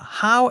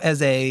 how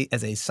as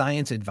a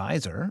science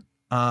advisor,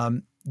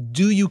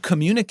 do you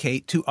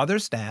communicate to other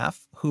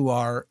staff who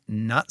are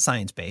not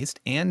science-based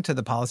and to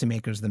the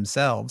policymakers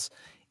themselves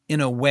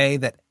in a way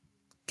that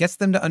gets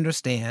them to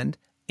understand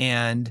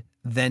and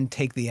then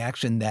take the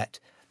action that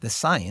the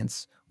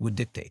science would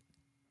dictate?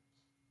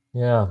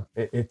 Yeah,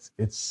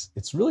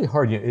 it's really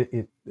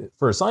hard.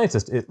 For a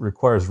scientist, it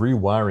requires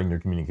rewiring your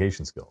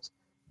communication skills.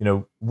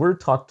 we're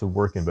taught to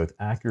work in both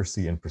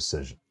accuracy and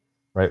precision,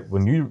 right?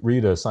 When you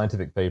read a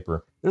scientific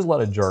paper, there's a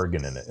lot of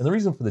jargon in it. And the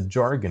reason for the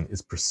jargon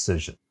is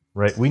precision,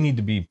 right? We need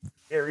to be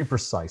very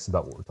precise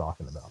about what we're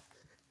talking about.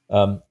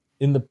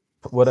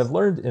 What I've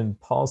learned in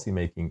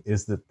policymaking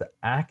is that the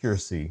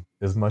accuracy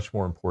is much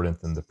more important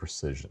than the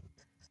precision,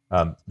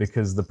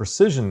 because the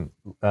precision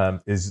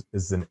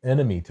is an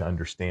enemy to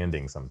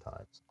understanding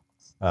sometimes.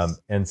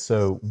 And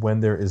so when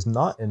there is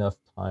not enough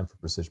time for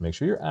precision, make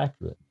sure you're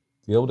accurate.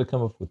 Be able to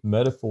come up with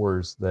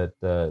metaphors that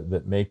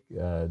make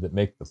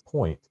the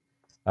point,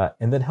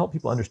 and then help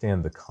people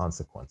understand the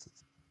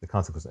consequences.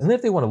 And then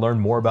if they want to learn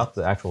more about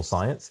the actual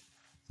science,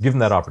 give them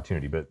that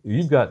opportunity. But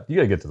you got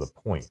to get to the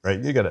point, right?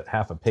 You got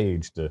half a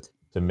page to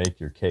make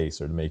your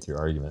case or to make your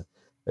argument.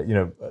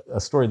 A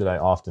story that I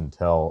often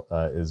tell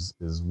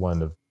is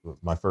one of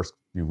my first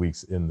few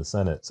weeks in the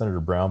Senate. Senator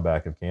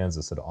Brownback of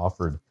Kansas had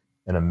offered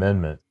an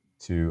amendment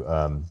to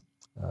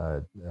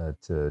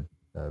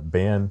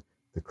ban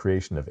the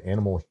creation of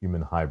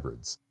animal-human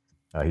hybrids.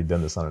 He'd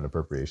done this on an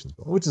appropriations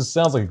bill, which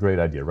sounds like a great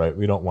idea, right?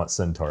 We don't want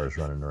centaurs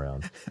running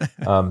around.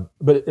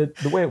 But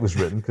the way it was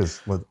written, because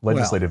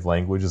legislative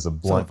language is a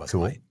blunt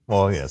tool. Might.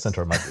 Well, yeah,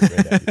 centaur might be a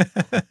great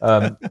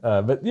idea.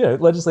 But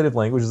legislative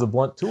language is a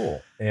blunt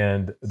tool.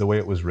 And the way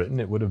it was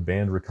written, it would have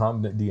banned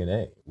recombinant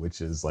DNA,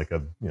 which is like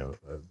an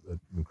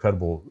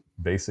incredible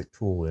basic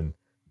tool in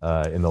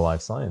the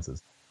life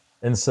sciences.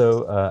 And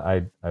so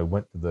I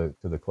went to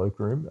the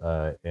cloakroom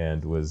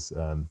and was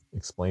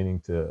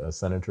explaining to a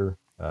senator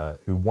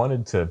who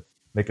wanted to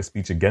make a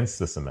speech against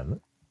this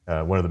amendment,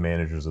 one of the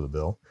managers of the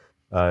bill.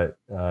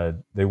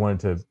 They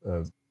wanted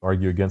to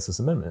argue against this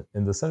amendment.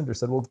 And the senator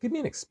said, well, give me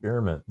an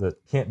experiment that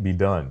can't be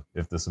done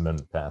if this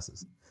amendment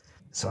passes.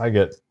 So I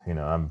get,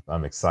 I'm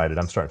excited.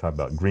 I'm starting to talk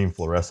about green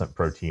fluorescent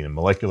protein and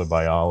molecular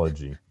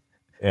biology.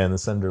 And the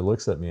senator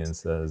looks at me and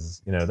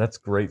says, that's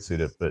great,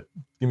 Sudip, but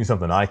give me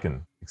something I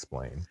can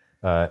explain.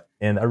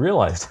 And I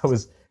realized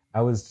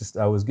I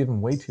was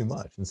given way too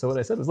much. And so what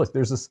I said was, look,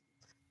 there's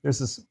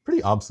this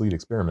pretty obsolete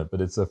experiment, but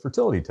it's a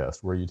fertility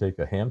test where you take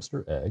a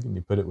hamster egg and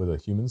you put it with a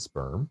human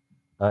sperm,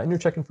 and you're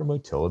checking for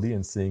motility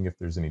and seeing if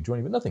there's any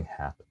joining, but nothing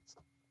happens.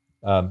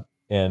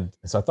 And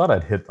so I thought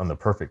I'd hit on the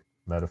perfect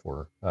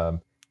metaphor or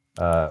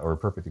a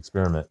perfect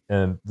experiment.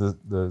 And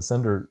the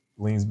senator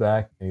leans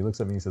back and he looks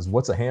at me and he says,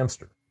 "What's a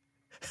hamster?"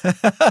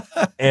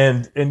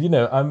 and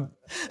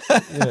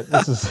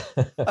this is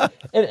I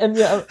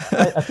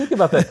think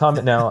about that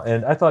comment now,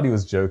 and I thought he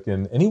was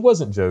joking, and he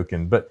wasn't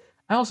joking, but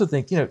I also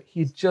think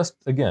he'd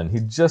just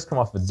come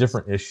off a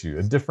different issue,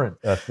 a different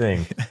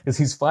thing, because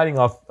he's fighting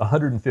off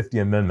 150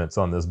 amendments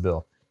on this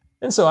bill.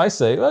 And so I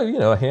say,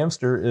 well, a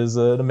hamster is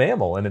a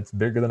mammal, and it's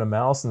bigger than a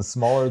mouse and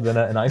smaller than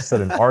and I said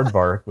an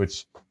aardvark,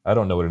 which I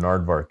don't know what an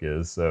aardvark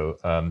is, so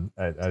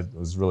I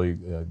was really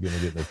going to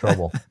get into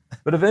trouble.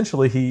 But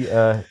eventually he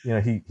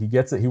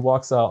gets it. He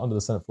walks out onto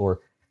the Senate floor,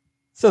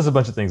 says a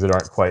bunch of things that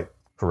aren't quite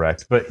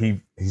correct, but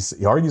he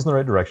argues in the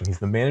right direction. He's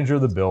the manager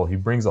of the bill. He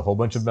brings a whole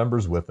bunch of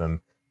members with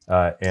him,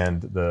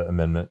 and the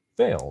amendment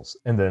fails.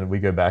 And then we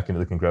go back into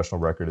the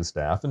congressional record as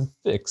staff and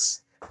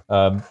fix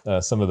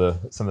some of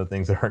the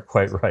things that aren't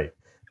quite right.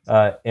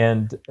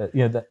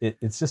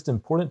 It's just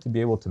important to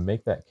be able to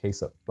make that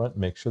case up front,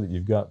 make sure that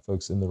you've got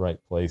folks in the right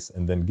place,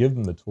 and then give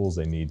them the tools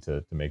they need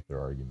to make their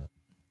argument.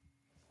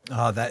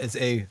 Oh, that is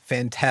a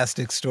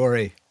fantastic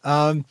story.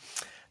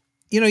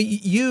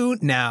 You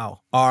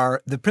now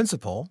are the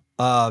principal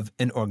of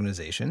an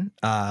organization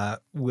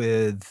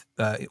with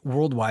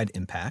worldwide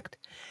impact.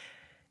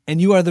 And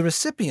you are the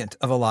recipient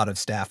of a lot of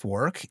staff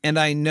work. And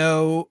I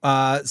know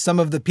some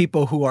of the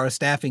people who are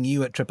staffing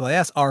you at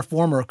AAAS are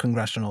former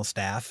congressional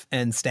staff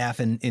and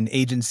staff in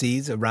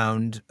agencies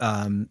around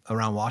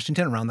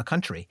Washington, around the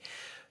country.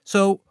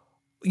 So,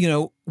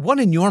 what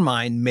in your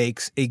mind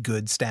makes a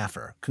good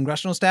staffer,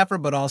 congressional staffer,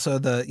 but also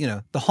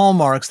the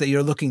hallmarks that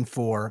you're looking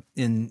for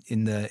in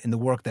the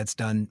work that's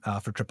done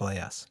for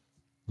AAAS?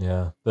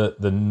 Yeah,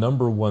 the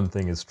number one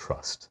thing is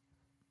trust,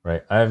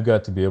 right? I've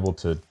got to be able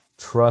to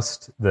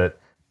trust that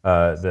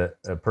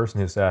a person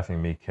who's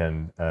staffing me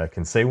can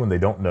say when they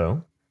don't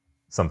know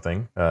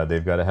something.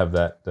 They've got to have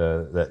that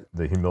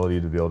the humility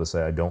to be able to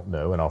say, I don't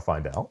know, and I'll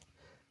find out.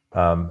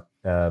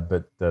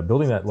 But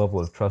building that level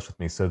of trust with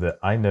me so that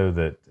I know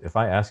that if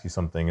I ask you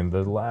something in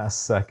the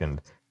last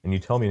second and you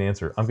tell me an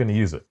answer, I'm going to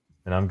use it,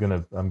 and I'm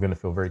going to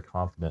feel very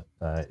confident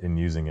in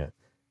using it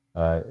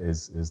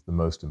is the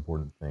most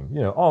important thing.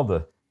 All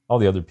the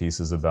other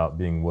pieces about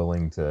being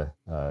willing to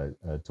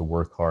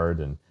work hard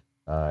and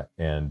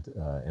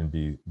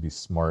be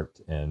smart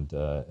and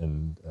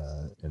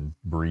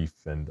brief,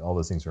 and all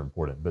those things are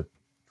important. But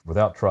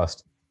without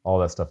trust, all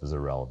that stuff is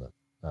irrelevant.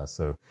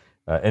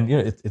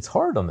 It's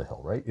hard on the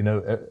Hill, right?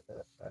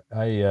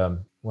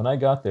 When I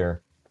got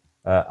there,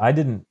 I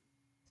didn't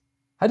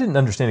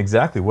understand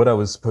exactly what I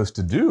was supposed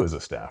to do as a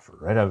staffer,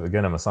 right?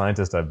 I'm a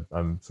scientist.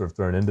 I'm sort of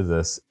thrown into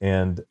this,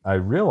 and I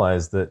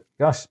realized that,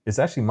 gosh, it's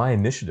actually my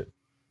initiative,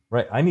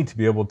 right? I need to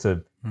be able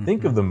to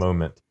think of the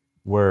moment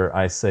where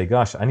I say,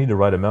 gosh, I need to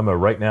write a memo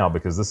right now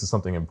because this is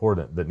something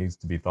important that needs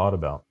to be thought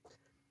about.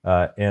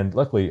 And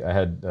luckily, I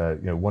had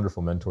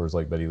wonderful mentors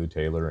like Betty Lou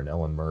Taylor and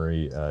Ellen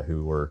Murray,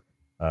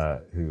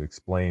 who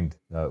explained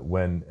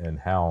when and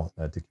how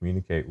to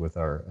communicate with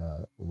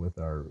our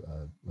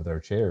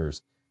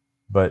chairs.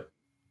 But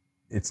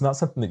it's not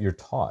something that you're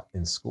taught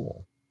in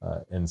school,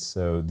 and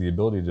so the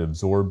ability to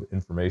absorb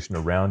information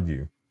around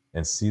you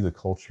and see the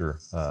culture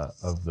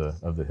of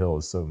the Hill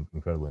is so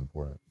incredibly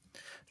important.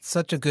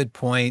 Such a good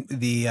point.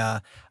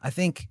 I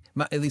think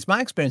at least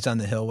my experience on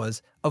the Hill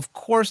was, of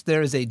course,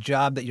 there is a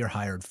job that you're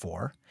hired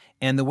for.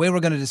 And the way we're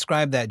going to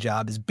describe that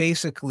job is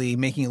basically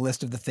making a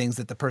list of the things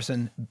that the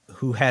person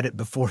who had it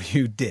before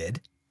you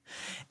did.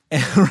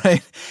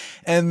 Right.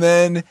 And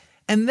then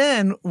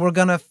we're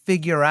going to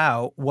figure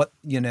out what,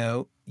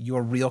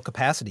 your real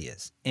capacity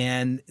is.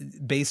 And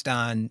based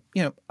on,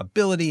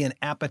 ability and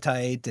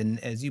appetite and,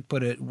 as you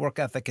put it, work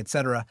ethic, et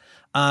cetera,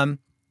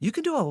 you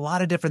can do a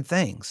lot of different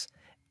things.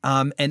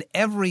 And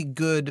every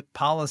good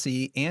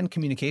policy and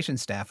communication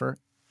staffer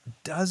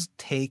does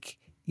take,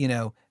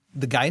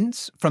 the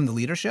guidance from the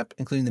leadership,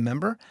 including the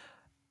member,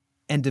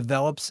 and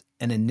develops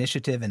an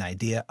initiative, an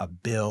idea, a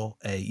bill,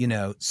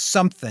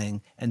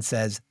 something, and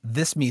says,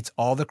 this meets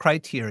all the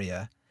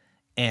criteria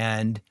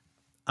and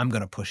I'm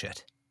going to push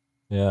it.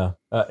 Yeah,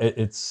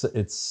 it's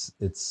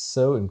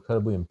so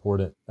incredibly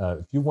important.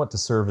 If you want to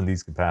serve in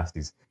these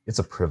capacities, it's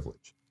a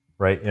privilege,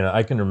 right?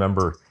 I can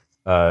remember,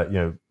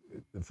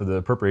 for the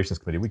Appropriations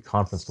Committee, we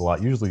conferenced a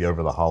lot, usually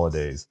over the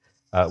holidays,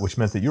 which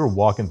meant that you were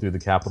walking through the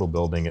Capitol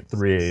building at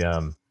 3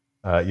 a.m.,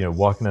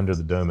 walking under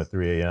the dome at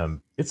 3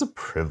 a.m. It's a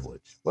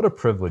privilege. What a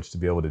privilege to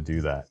be able to do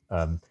that.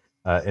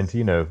 And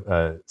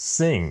to,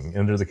 sing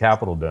under the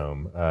Capitol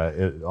dome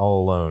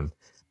all alone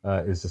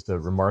is just a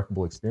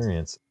remarkable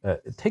experience.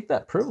 Take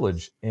that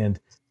privilege and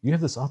you have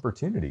this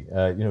opportunity.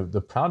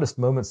 The proudest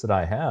moments that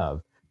I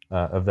have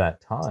of that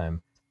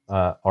time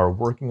are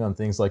working on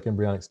things like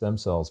embryonic stem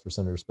cells for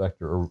Senator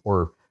Specter,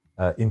 or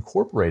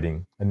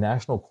incorporating a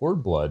national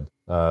cord blood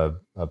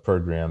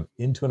program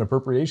into an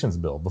appropriations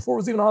bill before it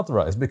was even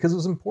authorized, because it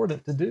was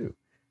important to do.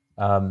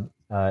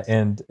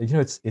 And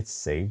it's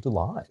saved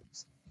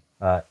lives,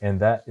 and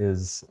that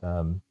is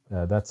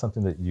that's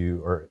something that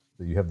you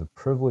have the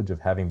privilege of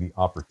having the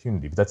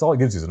opportunity. But that's all it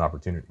gives you, is an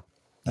opportunity.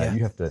 Yeah.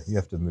 You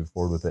have to move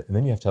forward with it, and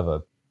then you have to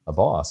have a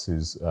boss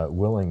who's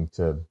willing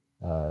to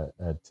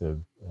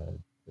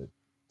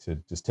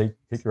just take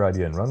your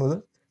idea and run with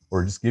it,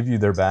 or just give you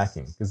their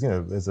backing. Because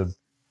as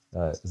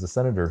a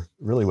senator,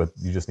 really what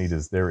you just need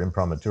is their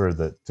imprimatur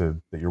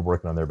that you're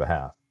working on their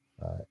behalf,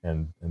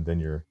 and then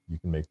you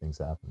can make things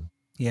happen.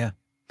 Yeah.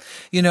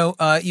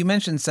 You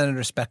mentioned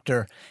Senator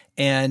Specter,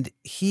 and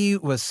he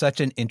was such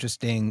an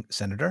interesting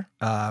senator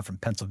from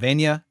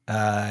Pennsylvania.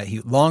 He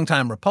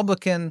longtime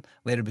Republican,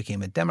 later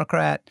became a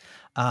Democrat.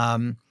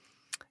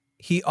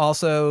 He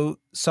also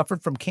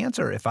suffered from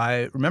cancer, if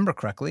I remember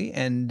correctly,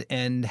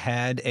 and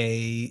had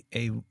a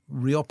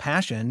real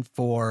passion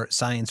for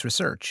science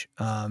research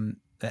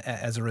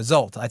as a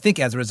result. I think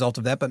as a result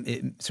of that, but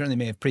it certainly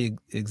may have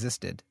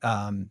pre-existed.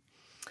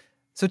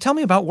 So tell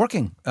me about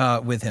working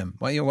with him.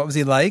 What was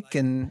he like?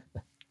 And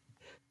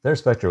Senator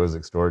Specter was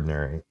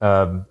extraordinary.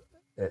 I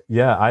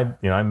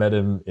met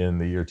him in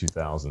the year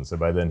 2000. So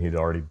by then I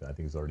think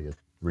he was already a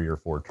 3 or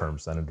 4 term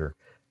senator.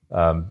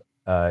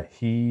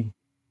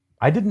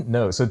 I didn't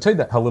know. So to tell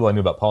you how little I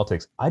knew about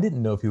politics, I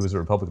didn't know if he was a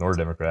Republican or a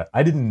Democrat.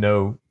 I didn't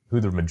know who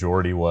the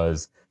majority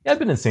was. I'd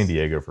been in San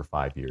Diego for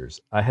 5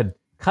 years. I had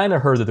kind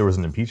of heard that there was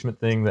an impeachment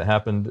thing that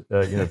happened,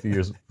 a few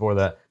years before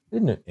that. I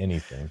didn't know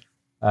anything.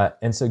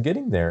 And so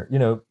getting there,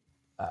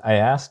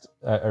 I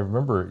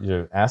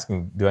remember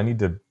asking, do I need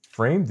to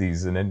frame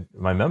these in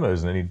my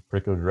memos in any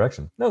particular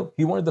direction? No,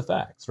 he wanted the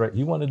facts, right?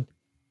 He wanted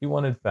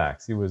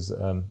facts. He was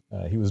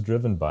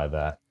driven by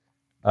that.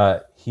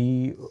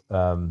 He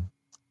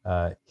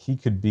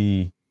could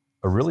be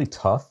a really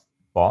tough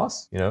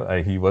boss.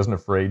 He wasn't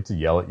afraid to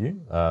yell at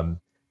you.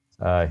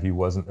 He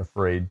wasn't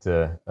afraid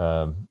to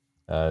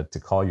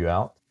call you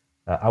out.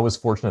 I was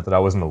fortunate that I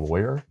wasn't a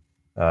lawyer.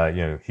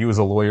 He was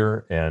a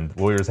lawyer, and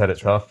lawyers had it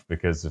tough,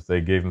 because if they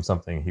gave him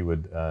something, he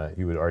would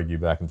argue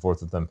back and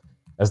forth with them.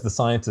 As the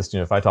scientist,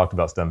 if I talked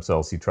about stem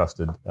cells, he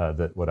trusted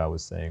that what I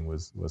was saying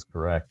was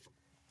correct.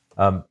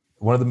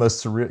 One of the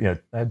most surreal,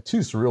 I had 2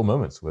 surreal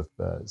moments with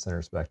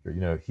Senator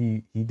Specter.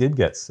 He did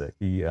get sick.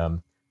 He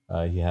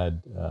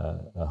had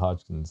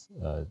Hodgkin's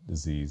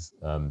disease,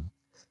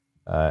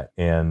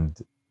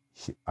 and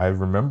I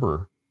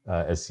remember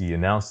as he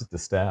announced it to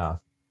staff,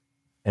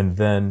 and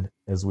then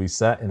as we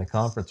sat in a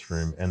conference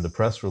room and the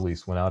press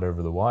release went out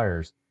over the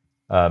wires,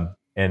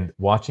 and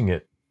watching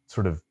it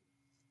sort of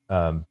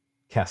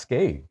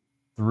cascade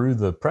through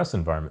the press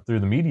environment, through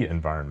the media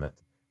environment,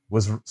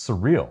 was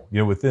surreal.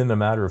 Within a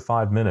matter of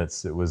 5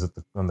 minutes, it was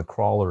on the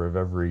crawler of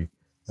every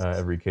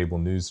cable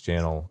news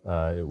channel.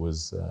 It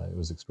was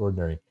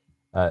extraordinary.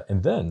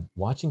 And then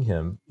watching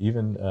him,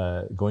 even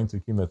going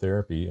through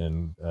chemotherapy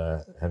and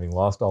having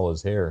lost all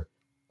his hair,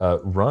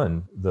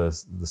 run the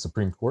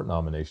Supreme Court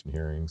nomination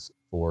hearings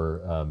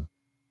for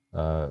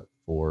I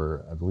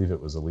believe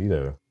it was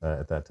Alito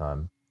at that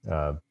time.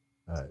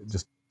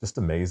 Just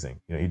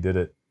amazing. He did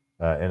it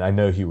And I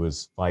know he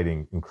was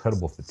fighting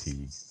incredible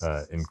fatigue,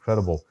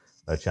 incredible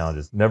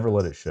challenges. Never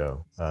let it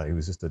show. He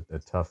was just a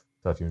tough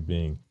human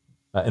being.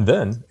 And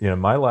then,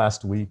 my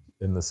last week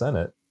in the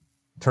Senate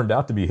turned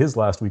out to be his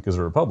last week as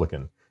a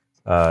Republican.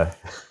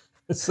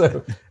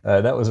 So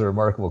that was a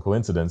remarkable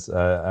coincidence.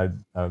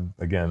 I'm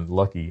again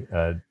lucky.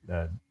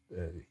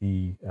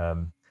 He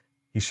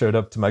showed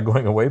up to my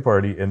going away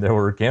party, and there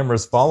were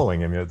cameras following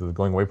him. The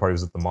going away party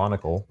was at the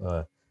Monocle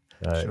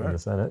in the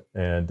Senate,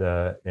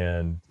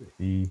 and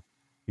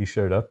he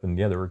showed up, and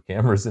there were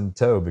cameras in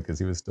tow because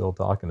he was still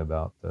talking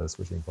about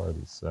switching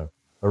parties. So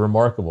a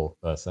remarkable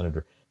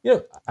senator.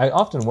 I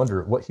often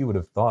wonder what he would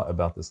have thought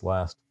about this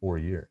last 4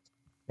 years,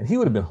 and he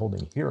would have been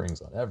holding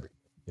hearings on everything.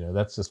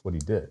 That's just what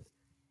he did.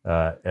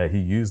 He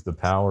used the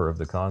power of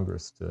the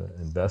Congress to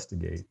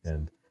investigate,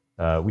 and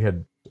we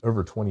had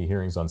over 20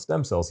 hearings on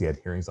stem cells. He had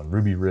hearings on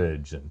Ruby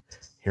Ridge and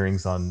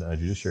hearings on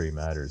judiciary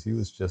matters. He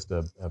was just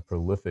a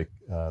prolific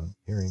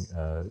hearing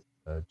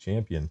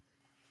champion,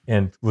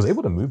 and was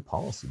able to move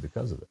policy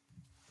because of it.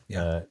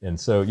 Yeah. And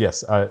so,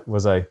 yes, I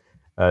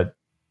can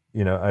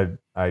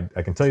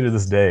tell you to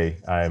this day,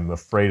 I'm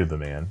afraid of the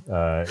man,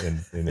 and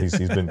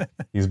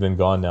he's been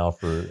gone now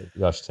for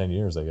 10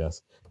 years, I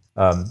guess.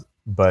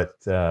 But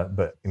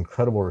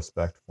incredible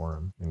respect for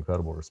him,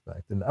 incredible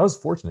respect. And I was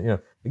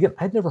fortunate, again,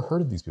 I'd never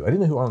heard of these people. I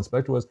didn't know who Arlen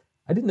Specter was.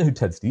 I didn't know who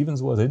Ted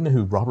Stevens was. I didn't know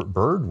who Robert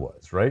Byrd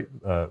was, right?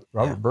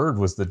 Robert Byrd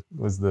was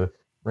the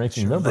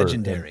ranking member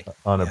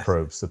on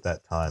Approach at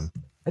that time.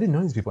 I didn't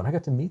know these people, and I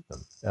got to meet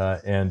them.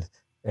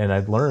 And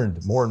I've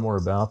learned more and more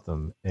about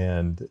them.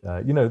 And,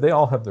 they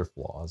all have their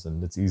flaws,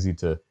 and it's easy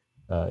to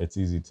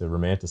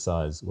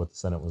romanticize what the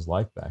Senate was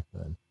like back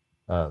then.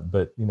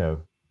 But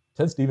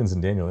Ted Stevens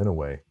and Daniel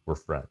Inouye were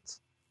friends,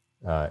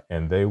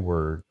 and they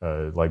were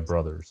like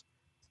brothers.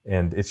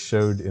 And it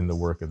showed in the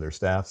work of their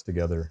staffs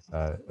together.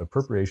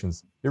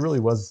 Appropriations, it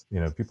really was,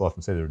 people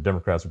often say there were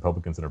Democrats,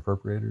 Republicans, and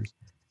appropriators.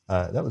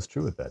 That was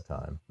true at that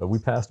time. But we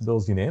passed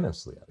bills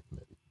unanimously out of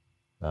committee,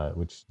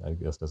 which I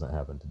guess doesn't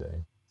happen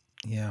today.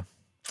 Yeah.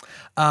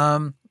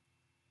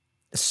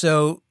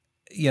 So,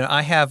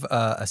 I have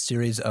a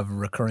series of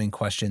recurring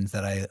questions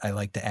that I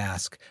like to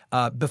ask.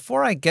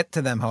 Before I get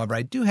to them, however,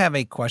 I do have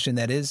a question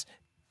that is,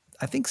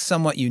 I think,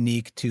 somewhat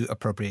unique to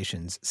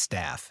appropriations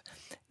staff,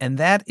 and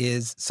that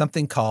is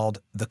something called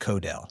the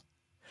CODEL,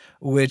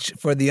 which,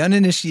 for the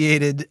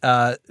uninitiated,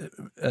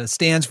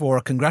 stands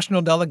for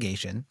Congressional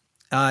Delegation.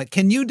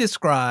 Can you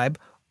describe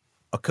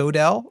a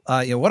CODEL,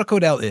 what a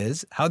CODEL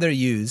is, how they're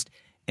used,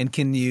 and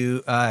can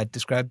you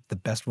describe the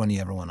best one you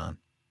ever went on?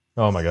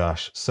 Oh my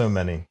gosh, so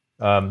many.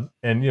 And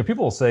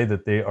people will say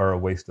that they are a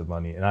waste of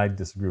money, and I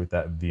disagree with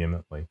that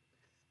vehemently.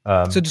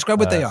 So describe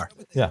what they are.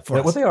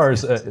 What they are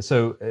is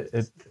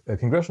a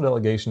congressional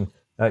delegation,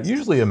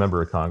 usually a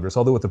member of Congress.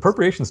 Although with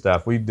appropriation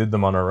staff, we did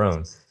them on our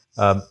own,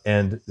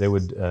 and they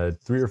would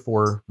 3 or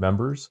 4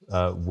 members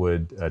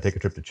would take a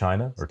trip to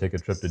China or take a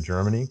trip to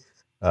Germany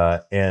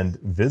and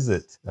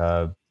visit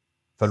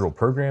federal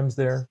programs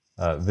there,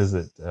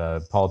 visit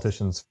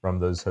politicians from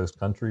those host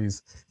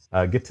countries,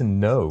 get to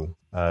know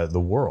the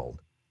world.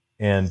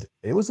 And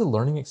it was a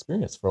learning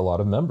experience for a lot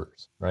of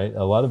members, right?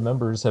 A lot of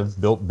members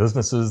have built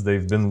businesses,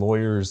 they've been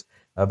lawyers,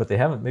 but they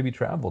haven't maybe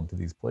traveled to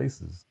these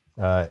places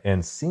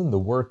and seen the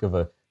work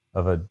of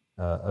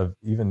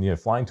even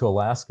flying to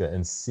Alaska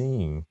and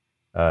seeing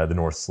the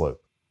North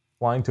Slope,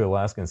 flying to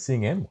Alaska and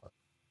seeing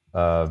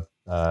ANWR,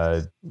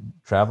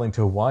 traveling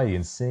to Hawaii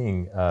and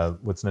seeing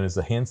what's known as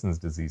the Hansen's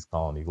disease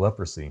colony,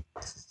 leprosy.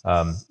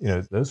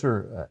 Those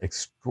are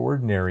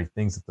extraordinary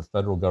things that the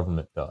federal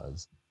government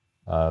does.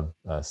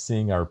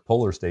 Seeing our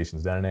polar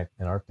stations down in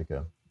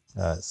Antarctica.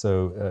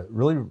 So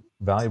really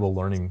valuable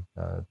learning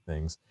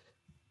things.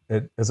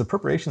 As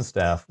appropriation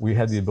staff, we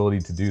had the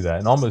ability to do that.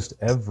 And almost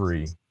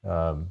every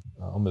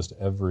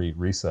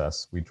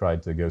recess, we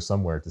tried to go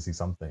somewhere to see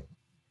something.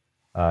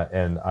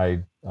 And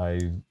I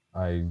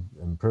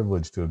am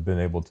privileged to have been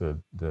able to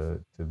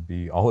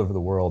be all over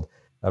the world.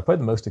 Probably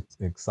the most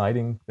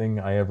exciting thing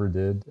I ever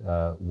did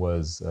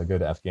was go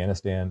to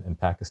Afghanistan and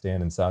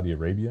Pakistan and Saudi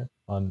Arabia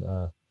on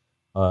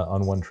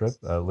one trip,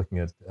 looking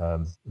at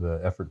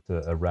the effort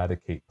to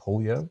eradicate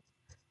polio.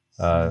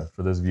 For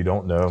those of you who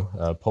don't know,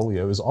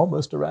 polio is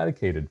almost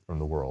eradicated from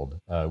the world.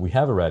 We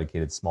have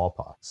eradicated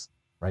smallpox,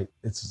 right?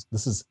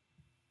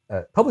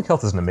 Public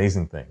health is an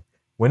amazing thing.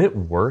 When it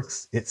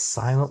works, it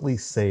silently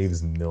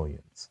saves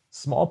millions.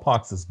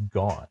 Smallpox is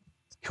gone,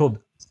 killed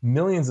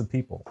millions of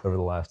people over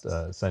the last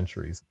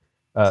centuries.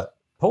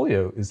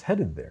 Polio is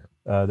headed there.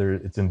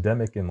 It's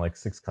endemic in like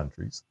 6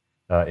 countries,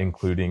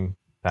 including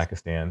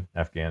Pakistan,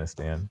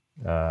 Afghanistan,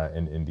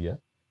 and India.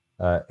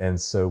 And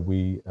so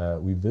we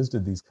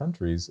visited these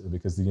countries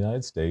because the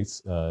United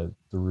States,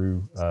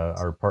 through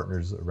our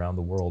partners around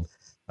the world,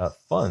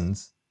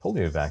 funds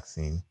polio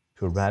vaccine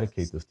to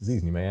eradicate this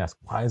disease. And you may ask,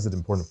 why is it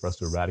important for us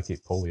to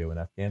eradicate polio in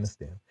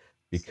Afghanistan?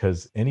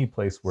 Because any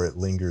place where it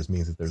lingers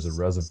means that there's a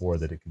reservoir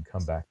that it could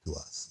come back to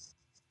us.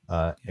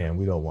 And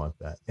we don't want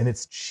that. And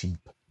it's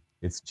cheap.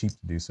 It's cheap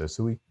to do so.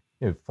 So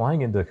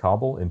flying into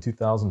Kabul in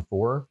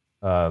 2004,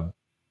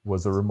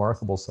 was a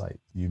remarkable sight.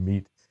 You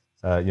meet,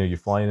 you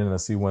fly in a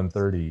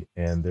C-130,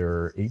 and there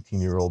are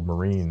 18-year-old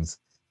Marines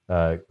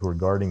who are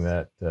guarding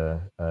that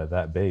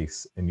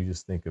base, and you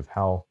just think of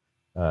how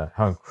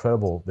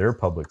incredible their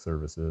public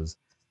service is,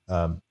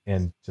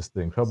 and just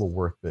the incredible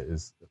work that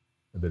is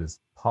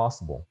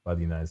possible by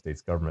the United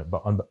States government,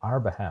 but on our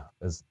behalf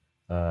as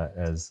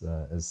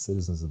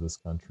citizens of this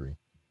country,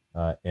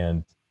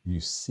 and you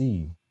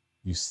see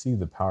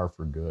the power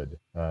for good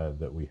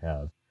that we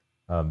have.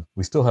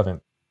 We still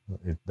haven't.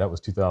 That was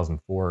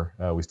 2004.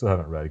 We still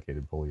haven't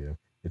eradicated polio.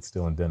 It's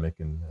still endemic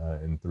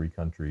in 3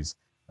 countries,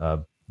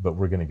 but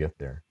we're going to get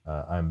there.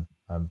 I'm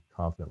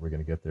confident we're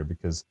going to get there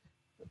because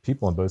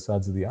people on both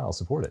sides of the aisle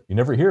support it. You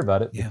never hear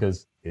about it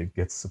because it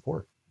gets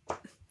support.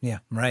 Yeah,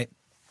 right.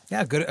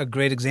 Yeah, a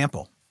great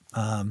example.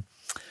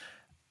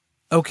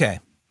 Okay.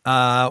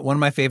 One of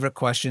my favorite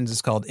questions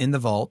is called In the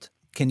Vault.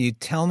 Can you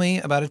tell me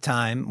about a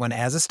time when,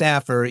 as a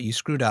staffer, you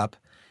screwed up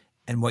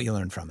and what you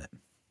learned from it?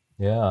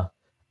 Yeah.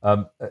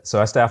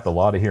 So I staffed a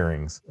lot of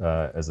hearings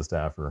as a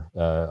staffer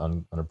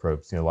on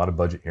approach. A lot of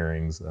budget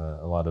hearings,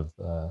 a lot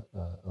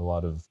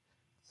of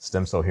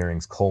stem cell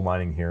hearings, coal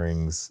mining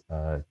hearings,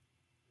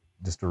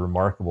 just a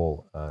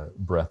remarkable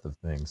breadth of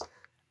things.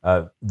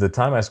 The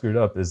time I screwed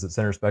up is that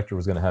Senator Specter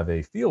was going to have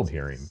a field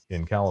hearing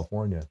in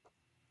California,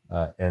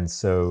 and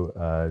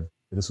so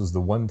this was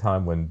the one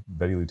time when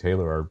Betty Lou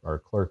Taylor, our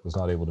clerk, was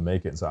not able to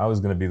make it, and so I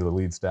was going to be the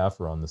lead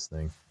staffer on this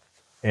thing.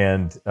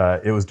 And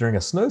it was during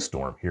a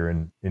snowstorm here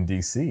in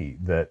D.C.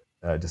 that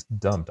just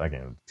dumped,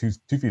 2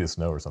 feet of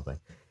snow or something.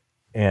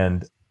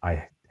 And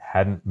I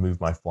hadn't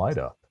moved my flight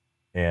up.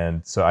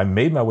 And so I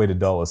made my way to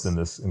Dulles in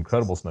this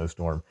incredible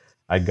snowstorm.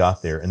 I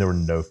got there and there were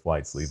no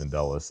flights leaving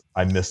Dulles.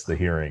 I missed the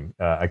hearing.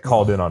 I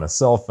called in on a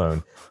cell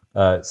phone.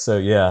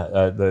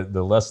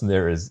 The lesson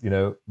there is,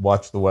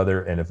 watch the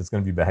weather. And if it's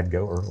going to be bad,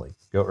 go early.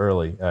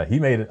 He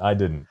made it. I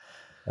didn't.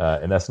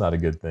 And that's not a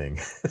good thing.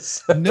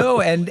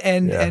 No, and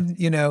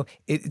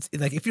it's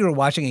like if you were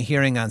watching a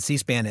hearing on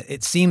C-SPAN,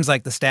 it seems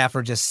like the staff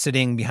are just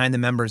sitting behind the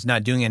members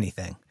not doing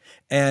anything.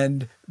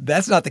 And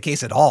that's not the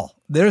case at all.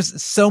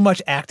 There's so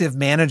much active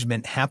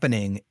management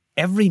happening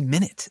every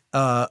minute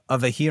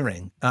of a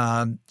hearing.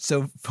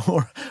 So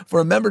for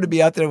a member to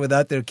be out there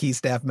without their key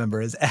staff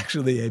member is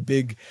actually a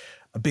big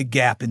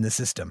gap in the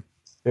system.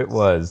 It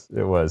was.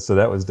 So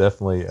that was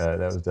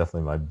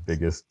definitely my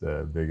biggest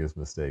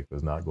mistake,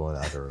 was not going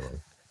out early.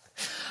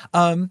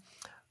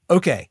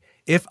 Okay.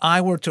 If I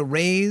were to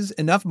raise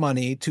enough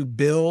money to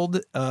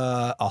build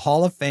a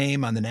Hall of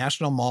Fame on the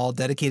National Mall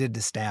dedicated to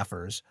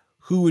staffers,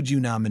 who would you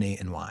nominate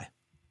and why?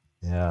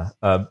 Yeah.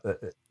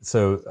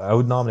 So I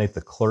would nominate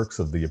the clerks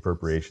of the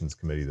Appropriations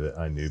Committee that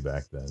I knew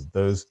back then.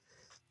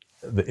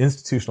 The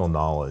institutional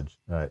knowledge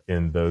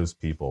in those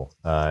people.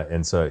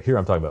 And so here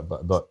I'm talking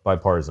about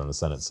bipartisan on the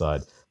Senate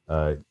side.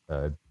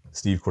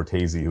 Steve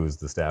Cortese, who was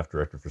the staff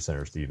director for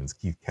Senator Stevens,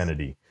 Keith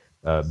Kennedy,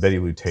 Betty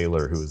Lou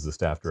Taylor, who was the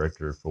staff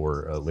director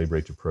for labor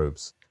aid to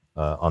probes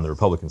on the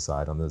Republican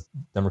side. On the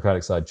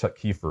Democratic side, Chuck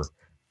Kiefer,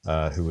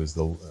 who was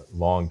the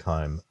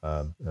longtime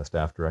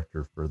staff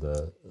director for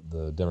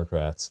the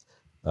Democrats,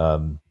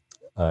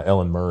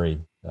 Ellen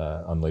Murray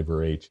on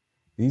labor aid.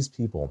 These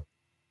people,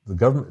 the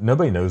government,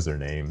 nobody knows their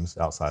names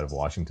outside of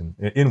Washington.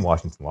 In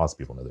Washington, lots of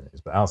people know their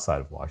names, but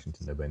outside of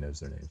Washington, nobody knows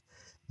their names.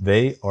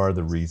 They are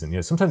the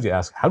reason. Sometimes you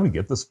ask, how do we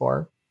get this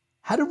far?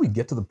 How did we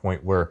get to the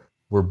point where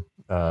we're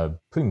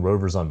putting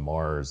rovers on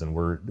Mars and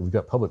we've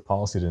got public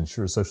policy to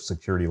ensure Social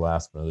Security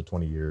lasts for another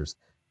 20 years?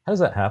 How does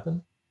that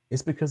happen?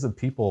 It's because of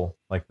people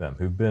like them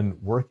who've been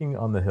working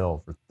on the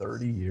Hill for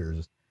 30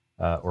 years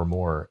or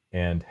more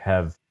and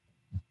have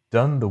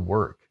done the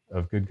work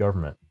of good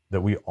government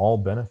that we all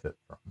benefit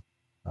from.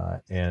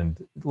 And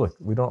look,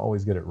 we don't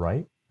always get it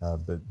right,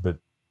 but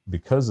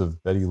because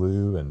of Betty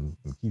Lou and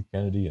Keith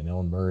Kennedy and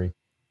Ellen Murray,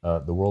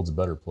 the world's a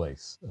better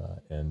place,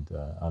 and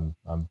I'm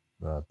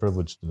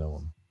privileged to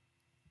know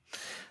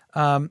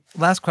them.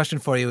 Last question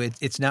for you.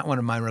 It's not one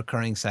of my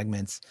recurring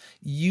segments.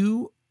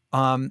 You,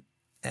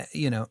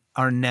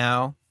 are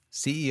now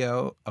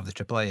CEO of the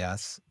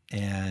AAAS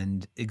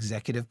and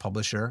executive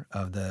publisher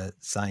of the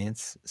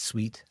Science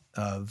suite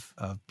of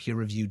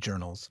peer-reviewed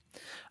journals.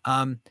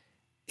 AAAS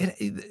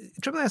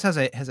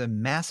has a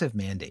massive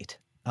mandate.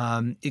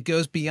 It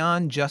goes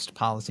beyond just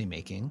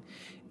policymaking.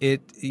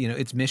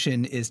 Its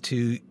mission is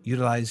to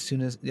utilize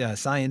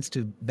science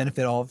to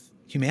benefit all of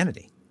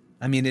humanity.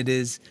 I mean,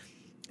 it's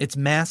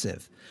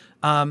massive.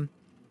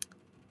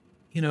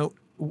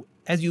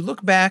 As you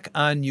look back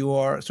on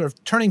your sort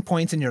of turning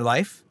points in your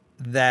life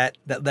that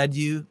led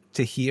you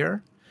to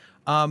here,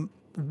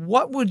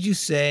 what would you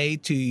say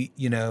to,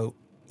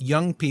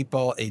 young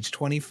people age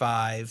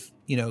 25,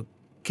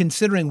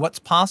 considering what's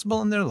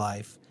possible in their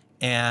life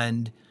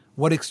and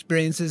what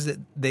experiences that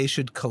they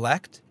should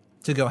collect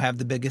to go have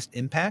the biggest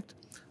impact?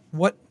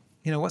 What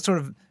sort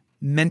of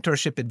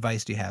mentorship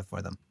advice do you have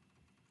for them?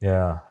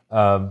 Yeah.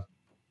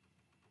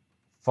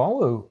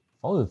 Follow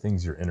the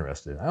things you're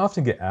interested in. I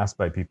often get asked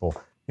by people,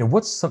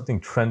 what's something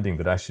trending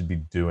that I should be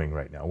doing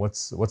right now?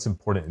 What's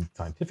important in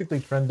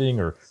scientifically trending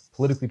or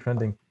politically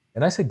trending?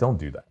 And I say, don't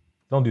do that.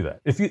 Don't do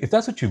that. If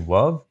that's what you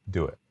love,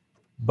 do it.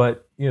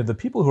 But the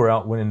people who are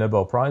out winning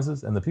Nobel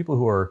Prizes and the people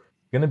who are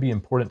going to be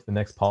important to the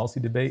next policy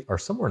debate are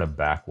somewhere in a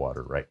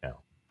backwater right now.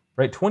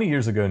 Right? 20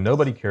 years ago,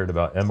 nobody cared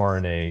about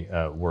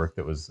mRNA work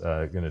that was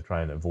going to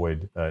try and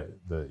avoid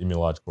the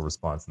immunological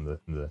response in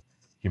the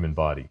human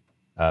body.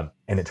 And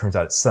it turns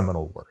out it's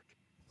seminal work.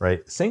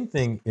 Right? Same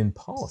thing in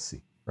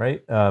policy.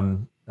 Right?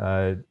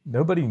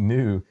 Nobody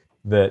knew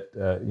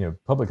that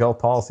public health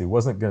policy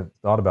wasn't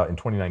thought about in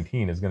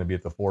 2019 is going to be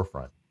at the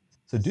forefront.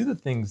 So do the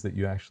things that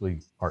you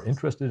actually are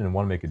interested in and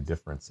want to make a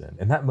difference in,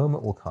 and that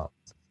moment will come.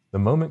 The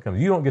moment comes.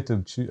 You don't get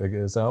to choose,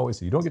 as I always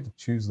say, you don't get to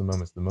choose the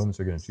moments. The moments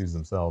are going to choose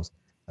themselves.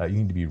 You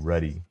need to be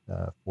ready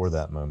for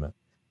that moment.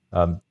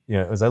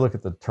 As I look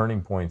at the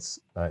turning points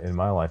in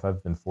my life,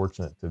 I've been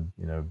fortunate to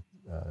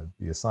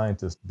be a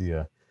scientist, be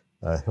a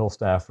Hill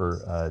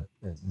staffer,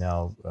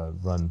 now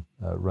run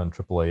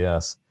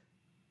AAAS.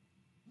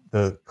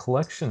 The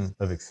collection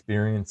of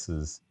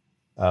experiences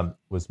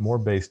was more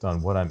based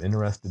on what I'm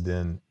interested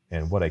in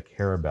and what I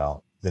care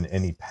about than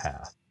any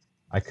path.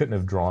 I couldn't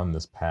have drawn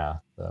this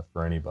path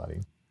for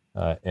anybody,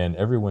 and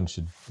everyone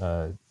should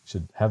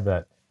have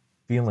that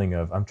feeling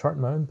of I'm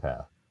charting my own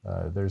path.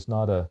 There's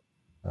not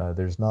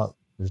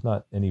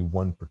any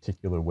one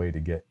particular way to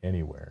get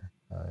anywhere.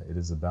 It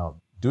is about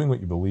doing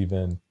what you believe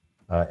in,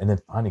 and then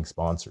finding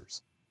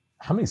sponsors.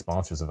 How many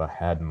sponsors have I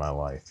had in my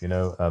life?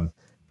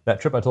 That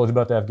trip I told you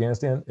about to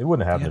Afghanistan, it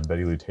wouldn't have happened if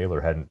Betty Lou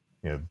Taylor hadn't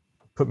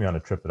put me on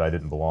a trip that I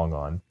didn't belong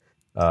on.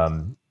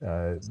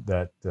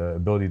 That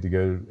ability to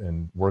go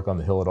and work on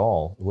the Hill at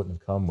all wouldn't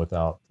have come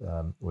without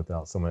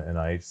someone at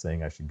NIH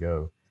saying I should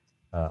go.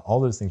 All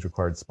those things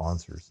required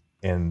sponsors,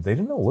 and they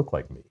didn't all look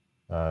like me.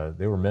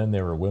 They were men,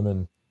 they were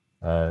women.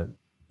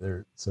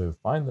 So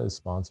find those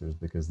sponsors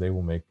because they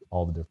will make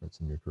all the difference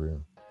in your career.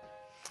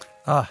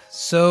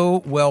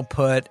 So well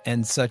put,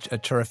 and such a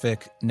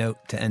terrific note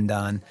to end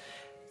on.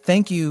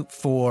 Thank you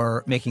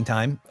for making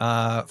time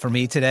for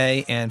me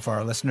today and for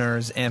our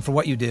listeners and for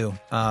what you do,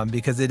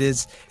 because it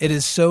is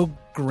so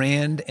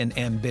grand and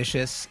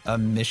ambitious a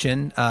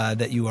mission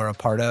that you are a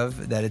part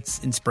of, that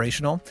it's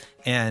inspirational.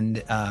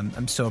 And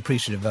I'm so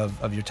appreciative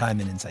of your time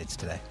and insights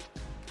today.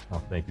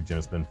 Oh, thank you, Jim.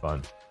 It's been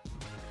fun.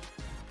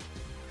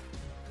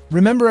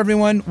 Remember,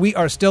 everyone, we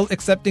are still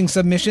accepting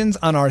submissions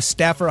on our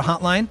staffer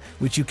hotline,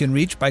 which you can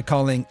reach by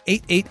calling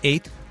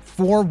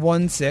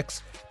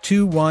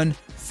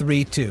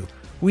 888-416-2132.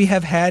 We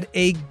have had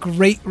a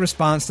great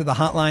response to the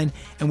hotline,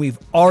 and we've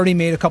already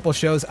made a couple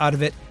shows out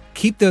of it.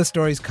 Keep those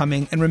stories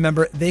coming, and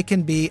remember, they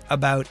can be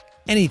about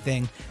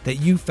anything that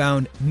you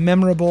found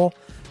memorable,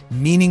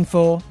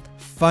 meaningful,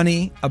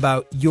 funny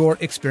about your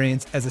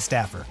experience as a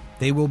staffer.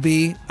 They will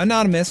be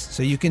anonymous,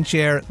 so you can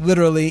share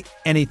literally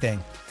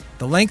anything.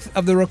 The length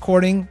of the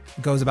recording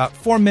goes about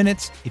 4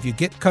 minutes. If you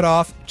get cut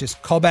off,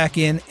 just call back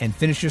in and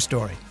finish your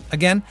story.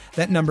 Again,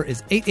 that number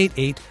is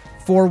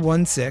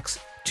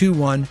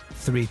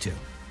 888-416-2132.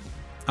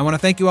 I want to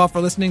thank you all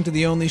for listening to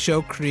the only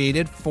show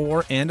created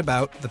for and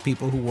about the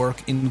people who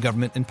work in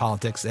government and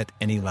politics at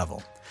any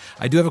level.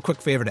 I do have a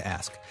quick favor to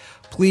ask.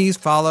 Please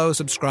follow,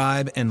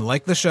 subscribe, and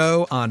like the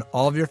show on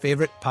all of your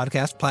favorite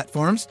podcast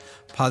platforms.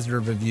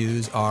 Positive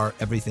reviews are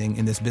everything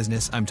in this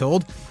business, I'm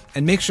told.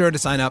 And make sure to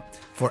sign up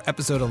for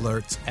episode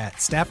alerts at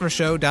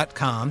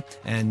staffershow.com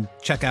and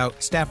check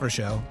out Staffer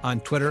Show on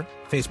Twitter,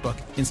 Facebook,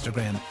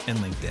 Instagram, and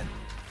LinkedIn.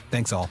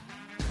 Thanks all.